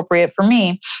was appropriate for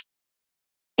me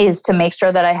is to make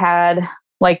sure that I had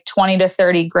like 20 to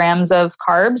 30 grams of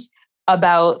carbs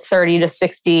about 30 to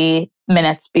 60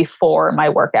 minutes before my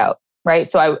workout. Right.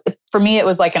 So for me, it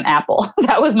was like an apple.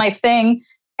 That was my thing.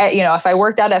 If I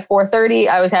worked out at 4:30,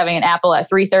 I was having an apple at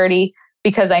 3:30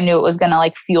 because I knew it was going to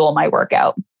like fuel my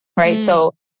workout. Right.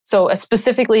 So a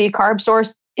specifically carb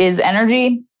source is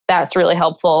energy. That's really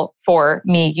helpful for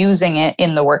me using it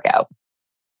in the workout.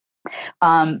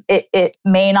 It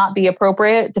may not be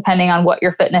appropriate depending on what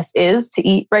your fitness is to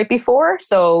eat right before.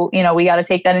 So, we got to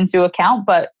take that into account.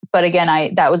 But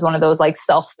again, that was one of those like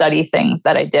self-study things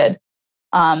that I did.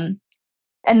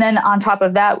 And then on top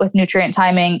of that, with nutrient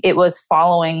timing, it was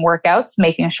following workouts,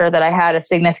 making sure that I had a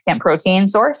significant protein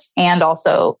source and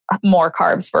also more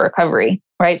carbs for recovery.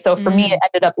 Right. So for me, it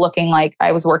ended up looking like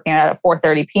I was working out at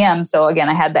 4:30 p.m. So again,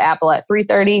 I had the apple at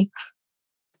 3:30.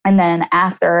 And then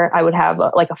after, I would have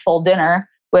like a full dinner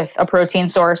with a protein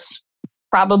source,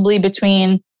 probably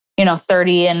between,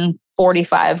 30 and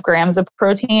 45 grams of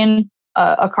protein,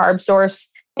 a carb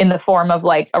source in the form of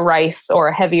like a rice or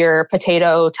a heavier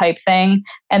potato type thing,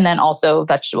 and then also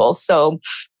vegetables. So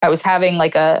I was having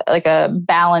like a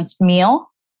balanced meal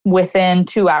within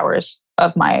 2 hours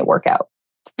of my workout.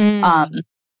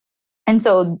 And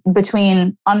so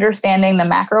between understanding the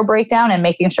macro breakdown and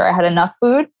making sure I had enough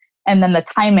food, and then the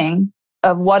timing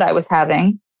of what I was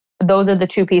having, those are the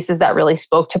two pieces that really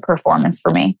spoke to performance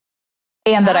for me.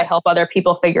 And that I help other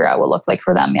people figure out what looks like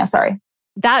for them. Yeah, sorry.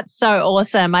 That's so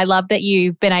awesome. I love that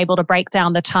you've been able to break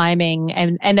down the timing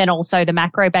and then also the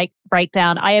macro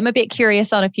breakdown. I am a bit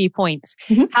curious on a few points.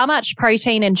 How much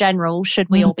protein in general should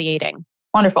we all be eating?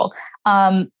 Wonderful.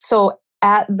 So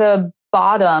at the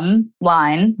bottom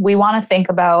line, we want to think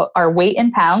about our weight in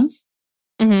pounds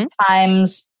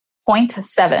times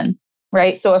 0.7,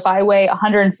 right? So if I weigh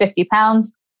 150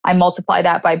 pounds, I multiply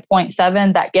that by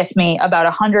 0.7, that gets me about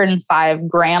 105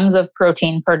 grams of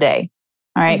protein per day.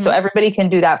 All right. So everybody can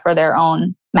do that for their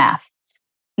own math.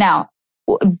 Now,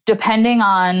 depending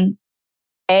on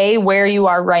where you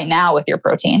are right now with your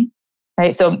protein,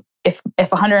 right? So if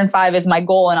 105 is my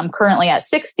goal and I'm currently at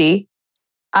 60,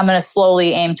 I'm going to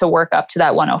slowly aim to work up to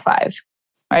that 105,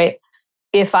 right?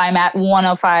 If I'm at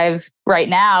 105 right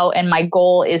now and my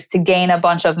goal is to gain a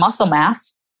bunch of muscle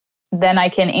mass, then I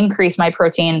can increase my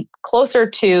protein closer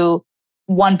to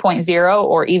 1.0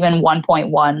 or even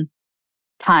 1.1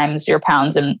 times your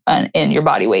pounds in your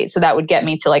body weight. So that would get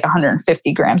me to like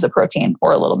 150 grams of protein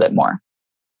or a little bit more.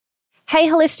 Hey,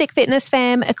 Holistic Fitness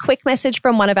fam, a quick message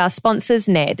from one of our sponsors,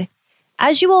 Ned.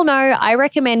 As you all know, I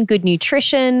recommend good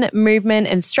nutrition, movement,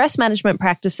 and stress management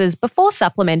practices before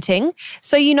supplementing,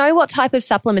 so you know what type of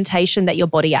supplementation that your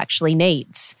body actually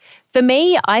needs. For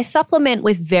me, I supplement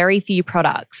with very few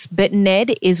products, but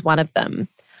Ned is one of them.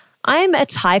 I'm a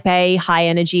type A,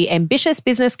 high-energy, ambitious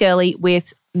business girly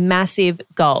with massive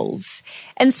goals.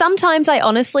 And sometimes I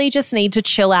honestly just need to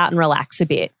chill out and relax a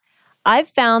bit. I've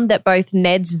found that both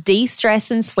Ned's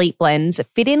de-stress and sleep blends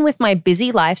fit in with my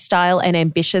busy lifestyle and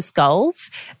ambitious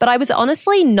goals, but I was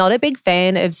honestly not a big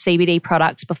fan of CBD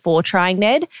products before trying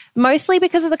Ned, mostly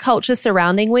because of the culture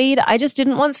surrounding weed. I just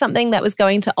didn't want something that was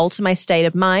going to alter my state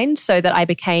of mind so that I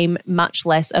became much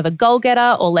less of a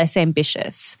goal-getter or less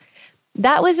ambitious.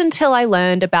 That was until I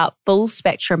learned about full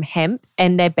spectrum hemp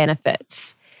and their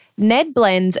benefits. Ned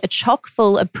blends are chock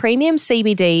full of premium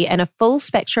CBD and a full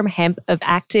spectrum hemp of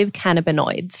active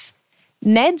cannabinoids.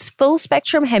 Ned's full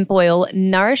spectrum hemp oil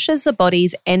nourishes the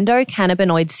body's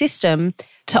endocannabinoid system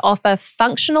to offer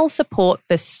functional support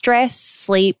for stress,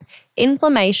 sleep,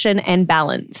 inflammation, and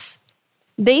balance.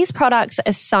 These products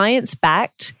are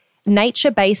science-backed,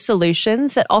 nature-based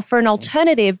solutions that offer an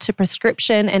alternative to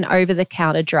prescription and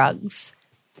over-the-counter drugs.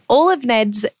 All of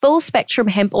Ned's full spectrum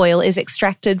hemp oil is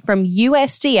extracted from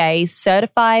USDA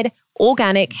certified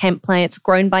organic hemp plants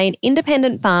grown by an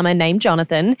independent farmer named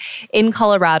Jonathan in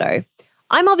Colorado.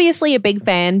 I'm obviously a big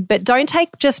fan, but don't take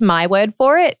just my word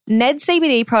for it. Ned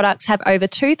CBD products have over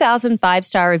 2,000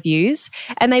 five-star reviews,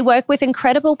 and they work with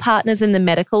incredible partners in the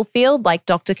medical field like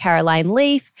Dr. Caroline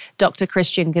Leaf, Dr.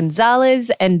 Christian Gonzalez,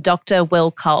 and Dr.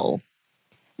 Will Cole.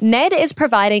 Ned is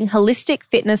providing Holistic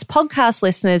Fitness podcast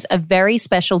listeners a very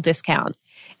special discount.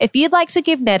 If you'd like to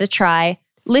give Ned a try,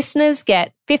 listeners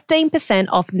get 15%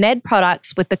 off Ned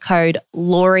products with the code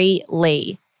Lori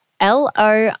Lee.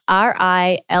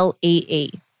 Lorilee.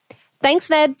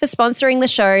 Thanks, Ned, for sponsoring the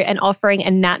show and offering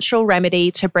a natural remedy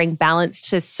to bring balance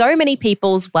to so many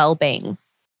people's well-being.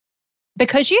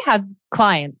 Because you have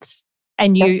clients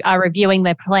and you are reviewing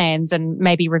their plans and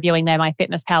maybe reviewing their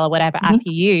MyFitnessPal or whatever app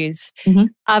you use,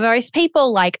 are most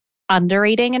people like under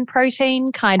eating in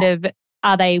protein? Kind of,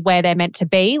 are they where they're meant to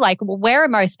be? Like, where are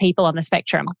most people on the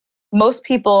spectrum? Most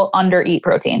people under eat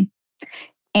protein.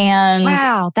 And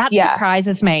wow, that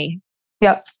surprises me.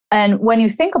 Yep. And when you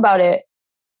think about it,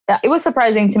 it was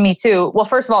surprising to me too. Well,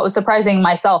 first of all, it was surprising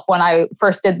myself when I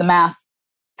first did the math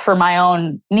for my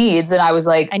own needs. And I was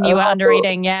like, and you were under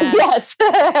eating. Yeah. Yes.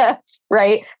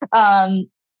 Right.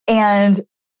 And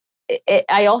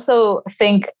I also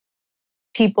think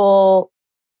people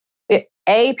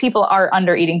are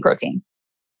under eating protein,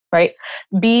 right?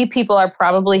 B, people are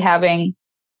probably having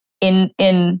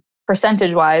in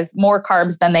percentage wise more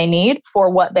carbs than they need for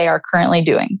what they are currently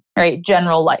doing, right?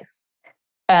 General life.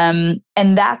 And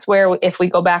that's where, if we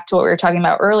go back to what we were talking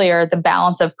about earlier, the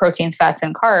balance of proteins, fats,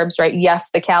 and carbs, right?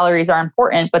 Yes, the calories are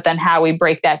important, but then how we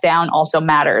break that down also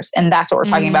matters. And that's what we're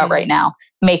talking about right now,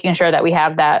 making sure that we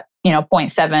have that,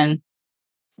 0.7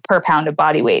 per pound of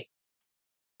body weight.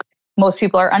 Most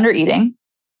people are under eating,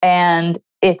 and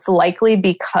it's likely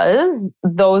because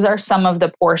those are some of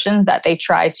the portions that they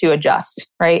try to adjust,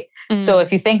 right? So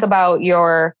if you think about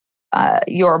your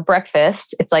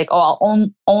breakfast, it's like, oh,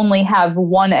 I'll only have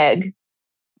one egg,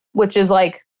 which is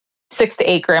like 6 to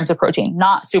 8 grams of protein,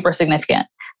 not super significant,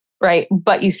 right?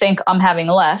 But you think I'm having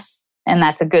less, and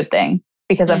that's a good thing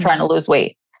because I'm trying to lose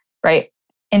weight, right?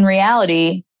 In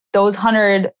reality, those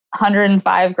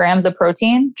 105 grams of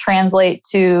protein translate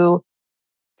to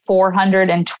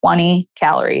 420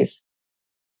 calories.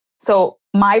 So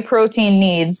my protein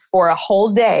needs for a whole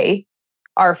day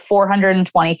are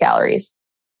 420 calories,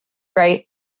 right?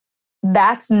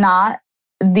 That's not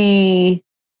the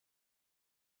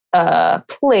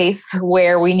place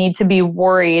where we need to be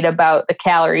worried about the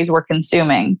calories we're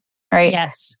consuming, right?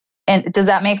 Yes. And does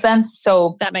that make sense?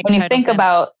 So that makes when you think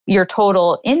about your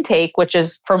total intake, which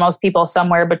is for most people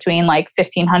somewhere between like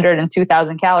 1,500 and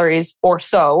 2,000 calories or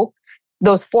so,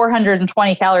 those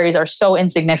 420 calories are so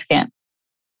insignificant,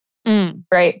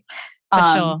 right?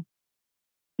 For sure.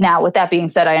 Now, with that being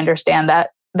said, I understand that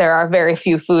there are very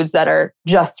few foods that are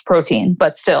just protein,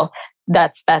 but still,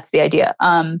 that's the idea.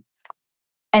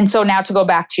 And so now to go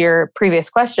back to your previous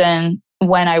question,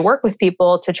 when I work with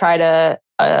people to try to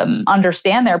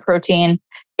understand their protein,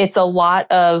 it's a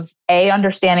lot of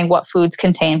understanding what foods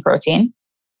contain protein,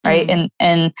 right?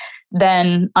 And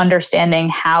then understanding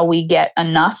how we get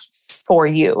enough for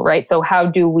you, right? So how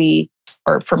do we,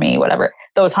 or for me, whatever,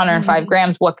 those 105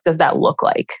 grams, what does that look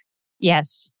like?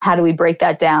 Yes. How do we break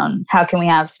that down? How can we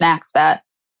have snacks that,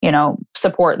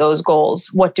 support those goals?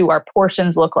 What do our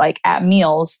portions look like at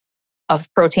meals of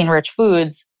protein-rich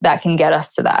foods that can get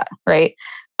us to that, right?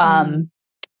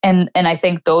 And I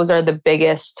think those are the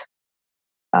biggest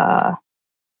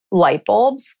light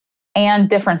bulbs and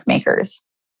difference makers,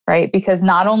 right? Because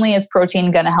not only is protein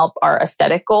going to help our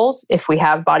aesthetic goals if we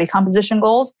have body composition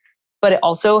goals, but it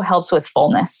also helps with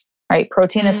fullness, right?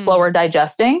 Protein is slower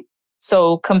digesting.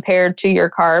 So compared to your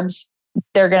carbs,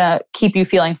 they're going to keep you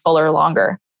feeling fuller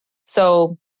longer.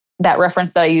 So that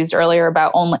reference that I used earlier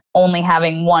about only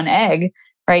having one egg,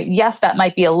 right? Yes, that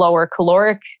might be a lower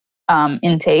caloric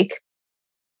intake,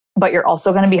 but you're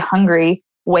also going to be hungry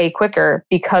way quicker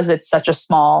because it's such a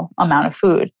small amount of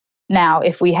food. Now,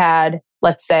 if we had,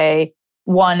 let's say,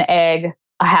 one egg,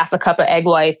 a half a cup of egg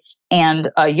whites,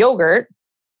 and a yogurt,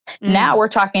 now we're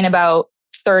talking about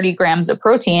 30 grams of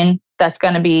protein. That's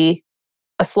going to be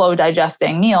a slow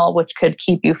digesting meal, which could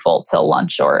keep you full till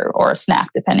lunch or a snack,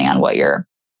 depending on what your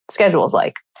schedule is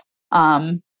like.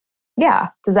 Yeah.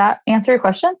 Does that answer your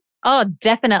question? Oh,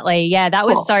 definitely. Yeah. That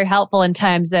was so helpful in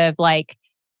terms of like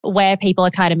where people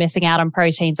are kind of missing out on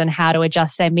proteins and how to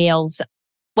adjust their meals.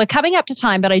 We're coming up to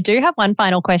time, but I do have one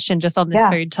final question just on this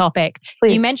food topic.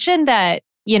 Please. You mentioned that,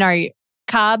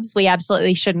 carbs, we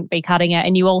absolutely shouldn't be cutting it.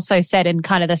 And you also said in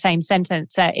kind of the same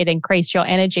sentence that it increased your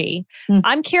energy.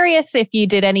 I'm curious if you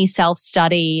did any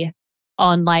self-study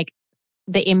on like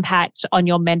the impact on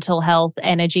your mental health,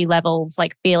 energy levels,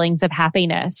 like feelings of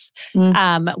happiness,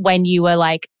 when you were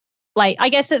like, I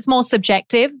guess it's more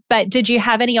subjective, but did you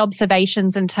have any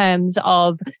observations in terms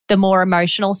of the more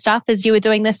emotional stuff as you were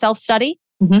doing this self-study?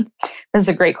 Mm-hmm. This is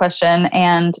a great question.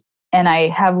 And I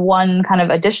have one kind of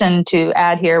addition to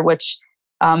add here, which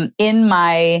in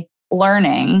my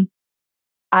learning,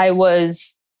 I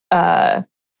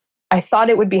thought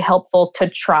it would be helpful to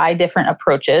try different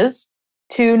approaches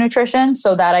to nutrition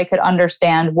so that I could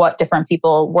understand what different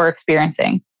people were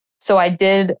experiencing. So I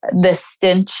did this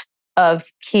stint of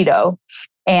keto,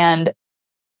 and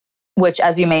which,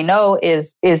 as you may know,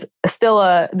 is still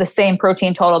the same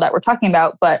protein total that we're talking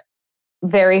about, but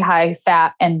very high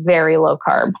fat and very low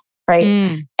carb,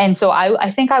 right? And so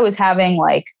I think I was having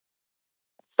like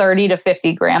 30 to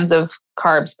 50 grams of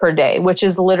carbs per day, which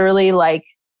is literally like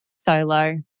so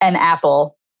low. An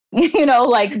apple,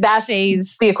 like that's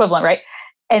the equivalent, right?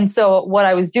 And so what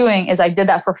I was doing is I did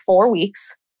that for 4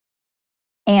 weeks.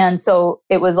 And so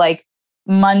it was like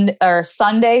Monday or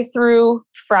Sunday through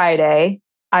Friday,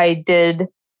 I did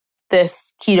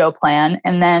this keto plan.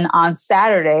 And then on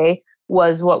Saturday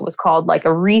was what was called like a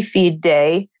refeed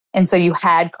day. And so you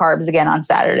had carbs again on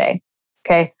Saturday.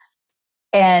 Okay.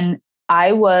 And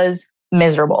I was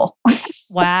miserable.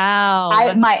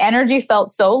 Wow. My energy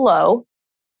felt so low.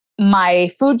 My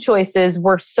food choices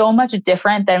were so much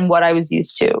different than what I was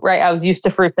used to, right? I was used to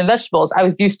fruits and vegetables. I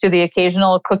was used to the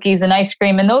occasional cookies and ice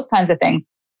cream and those kinds of things.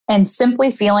 And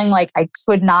simply feeling like I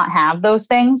could not have those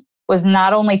things was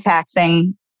not only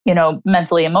taxing,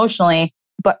 mentally, emotionally,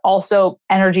 but also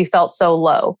energy felt so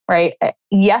low, right?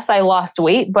 Yes, I lost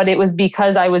weight, but it was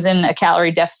because I was in a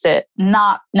calorie deficit,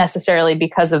 not necessarily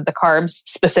because of the carbs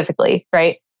specifically,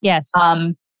 right? Yes.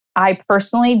 I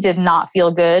personally did not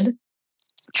feel good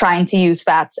trying to use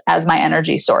fats as my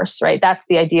energy source, right? That's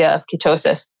the idea of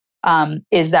ketosis,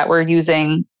 is that we're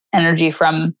using energy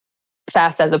from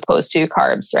fats as opposed to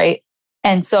carbs, right?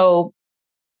 And so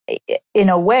in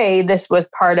a way, this was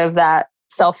part of that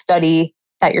self-study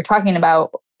that you're talking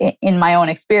about in my own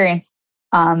experience.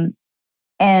 And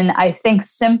I think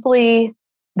simply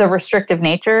the restrictive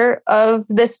nature of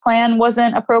this plan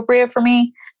wasn't appropriate for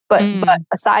me. But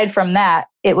aside from that,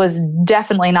 it was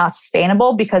definitely not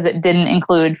sustainable because it didn't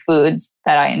include foods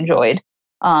that I enjoyed.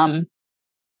 And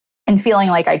feeling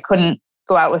like I couldn't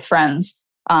go out with friends.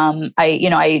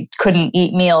 I couldn't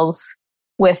eat meals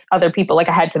with other people. Like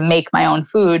I had to make my own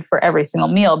food for every single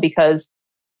meal because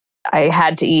I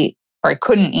had to eat or I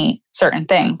couldn't eat certain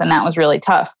things. And that was really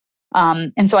tough.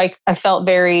 And so I felt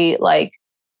very like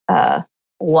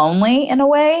lonely in a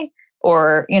way,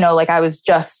 or, like I was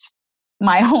just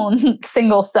my own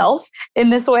single self in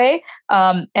this way.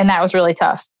 And that was really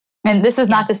tough. And this is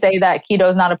not to say that keto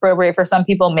is not appropriate for some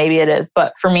people. Maybe it is,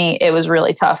 but for me, it was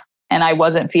really tough and I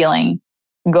wasn't feeling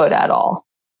good at all.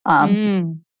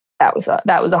 That was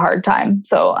a hard time.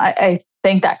 So I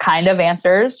think that kind of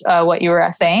answers what you were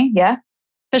saying. Yeah.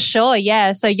 For sure.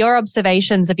 Yeah. So your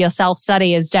observations of your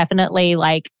self-study is definitely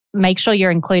like, make sure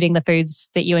you're including the foods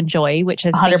that you enjoy, which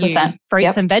is 100%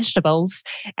 fruits and vegetables.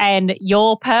 And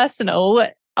your personal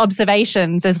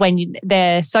observations is when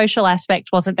the social aspect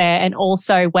wasn't there, and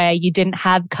also where you didn't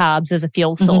have carbs as a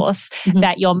fuel source,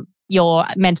 that your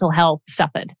mental health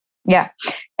suffered. Yeah.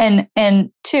 And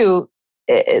two,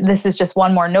 this is just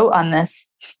one more note on this.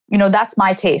 That's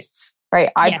my tastes, right?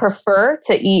 I prefer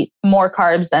to eat more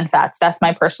carbs than fats. That's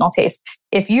my personal taste.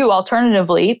 If you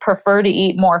alternatively prefer to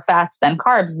eat more fats than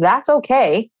carbs, that's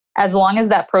okay, as long as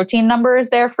that protein number is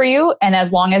there for you and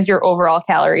as long as your overall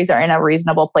calories are in a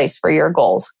reasonable place for your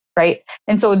goals, right?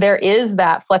 And so there is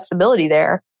that flexibility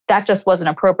there. That just wasn't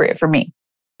appropriate for me.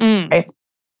 Right?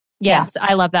 Yes, yeah.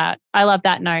 I love that. I love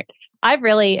that note. I've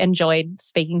really enjoyed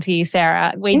speaking to you,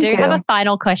 Sara. We do have a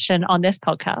final question on this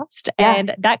podcast. Yeah.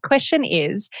 And that question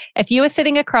is, if you were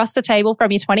sitting across the table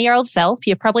from your 20-year-old self,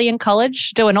 you're probably in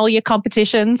college doing all your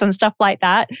competitions and stuff like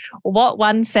that, what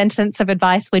one sentence of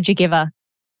advice would you give her?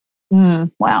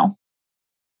 Wow.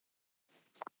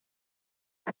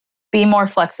 Be more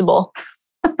flexible.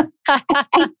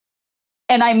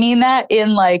 And I mean that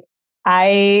in like,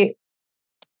 I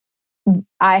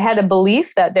had a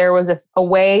belief that there was a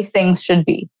way things should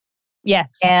be.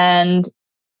 Yes. And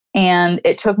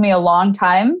it took me a long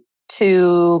time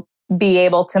to be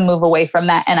able to move away from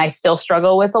that. And I still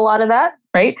struggle with a lot of that.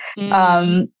 Right.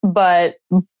 But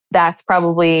that's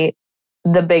probably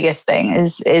the biggest thing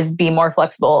is be more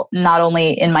flexible, not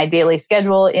only in my daily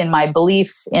schedule, in my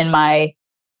beliefs, in my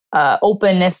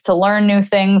openness to learn new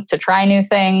things, to try new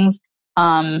things,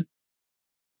 or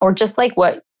just like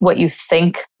what you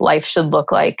think life should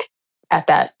look like at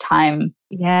that time.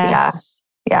 Yes.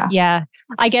 Yeah.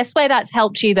 I guess where that's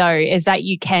helped you though is that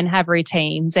you can have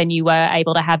routines and you were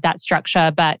able to have that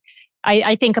structure. But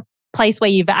I think a place where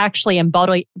you've actually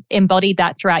embodied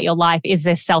that throughout your life is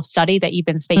this self-study that you've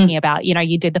been speaking about. You know,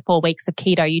 you did the 4 weeks of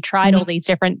keto, you tried all these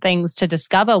different things to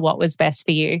discover what was best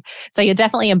for you. So you're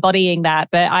definitely embodying that.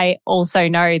 But I also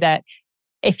know that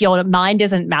if your mind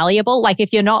isn't malleable, like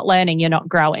if you're not learning, you're not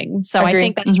growing. So I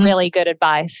think that's really good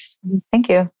advice. Thank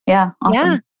you. Yeah. Awesome.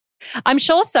 Yeah. I'm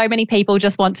sure so many people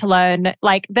just want to learn.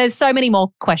 Like there's so many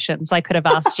more questions I could have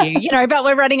asked you, you know, but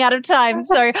we're running out of time.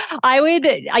 So I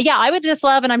would just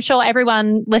love, and I'm sure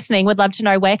everyone listening would love to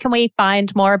know, where can we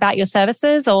find more about your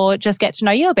services or just get to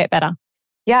know you a bit better?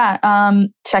 Yeah.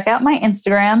 Check out my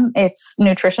Instagram. It's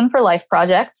Nutrition for Life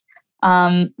Project.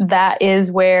 That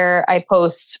is where I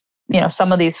post, you know,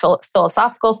 some of these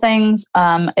philosophical things.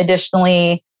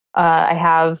 Additionally, I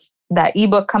have that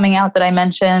ebook coming out that I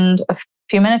mentioned a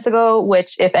few minutes ago,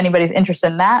 which if anybody's interested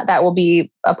in that will be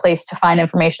a place to find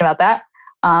information about that.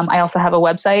 I also have a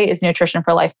website, is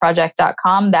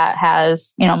nutritionforlifeproject.com, that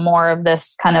has, you know, more of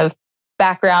this kind of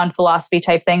background philosophy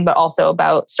type thing, but also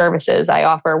about services. I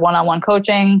offer one-on-one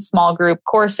coaching, small group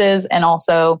courses, and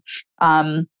also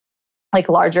like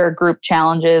larger group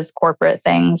challenges, corporate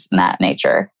things, and that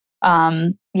nature.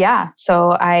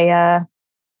 So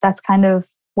that's kind of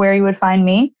where you would find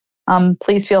me.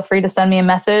 Please feel free to send me a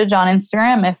message on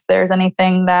Instagram if there's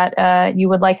anything that you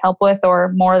would like help with,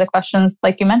 or more of the questions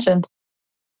like you mentioned.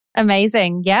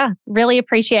 Amazing. Yeah. Really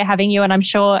appreciate having you. And I'm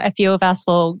sure a few of us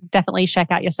will definitely check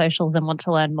out your socials and want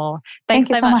to learn more. Thanks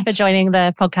so much for joining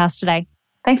the podcast today.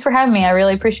 Thanks for having me. I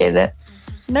really appreciate it.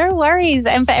 No worries.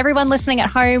 And for everyone listening at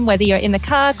home, whether you're in the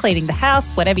car, cleaning the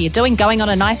house, whatever you're doing, going on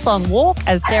a nice long walk,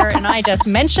 as Sarah and I just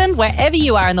mentioned, wherever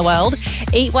you are in the world,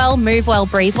 eat well, move well,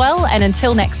 breathe well. And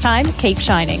until next time, keep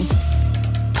shining.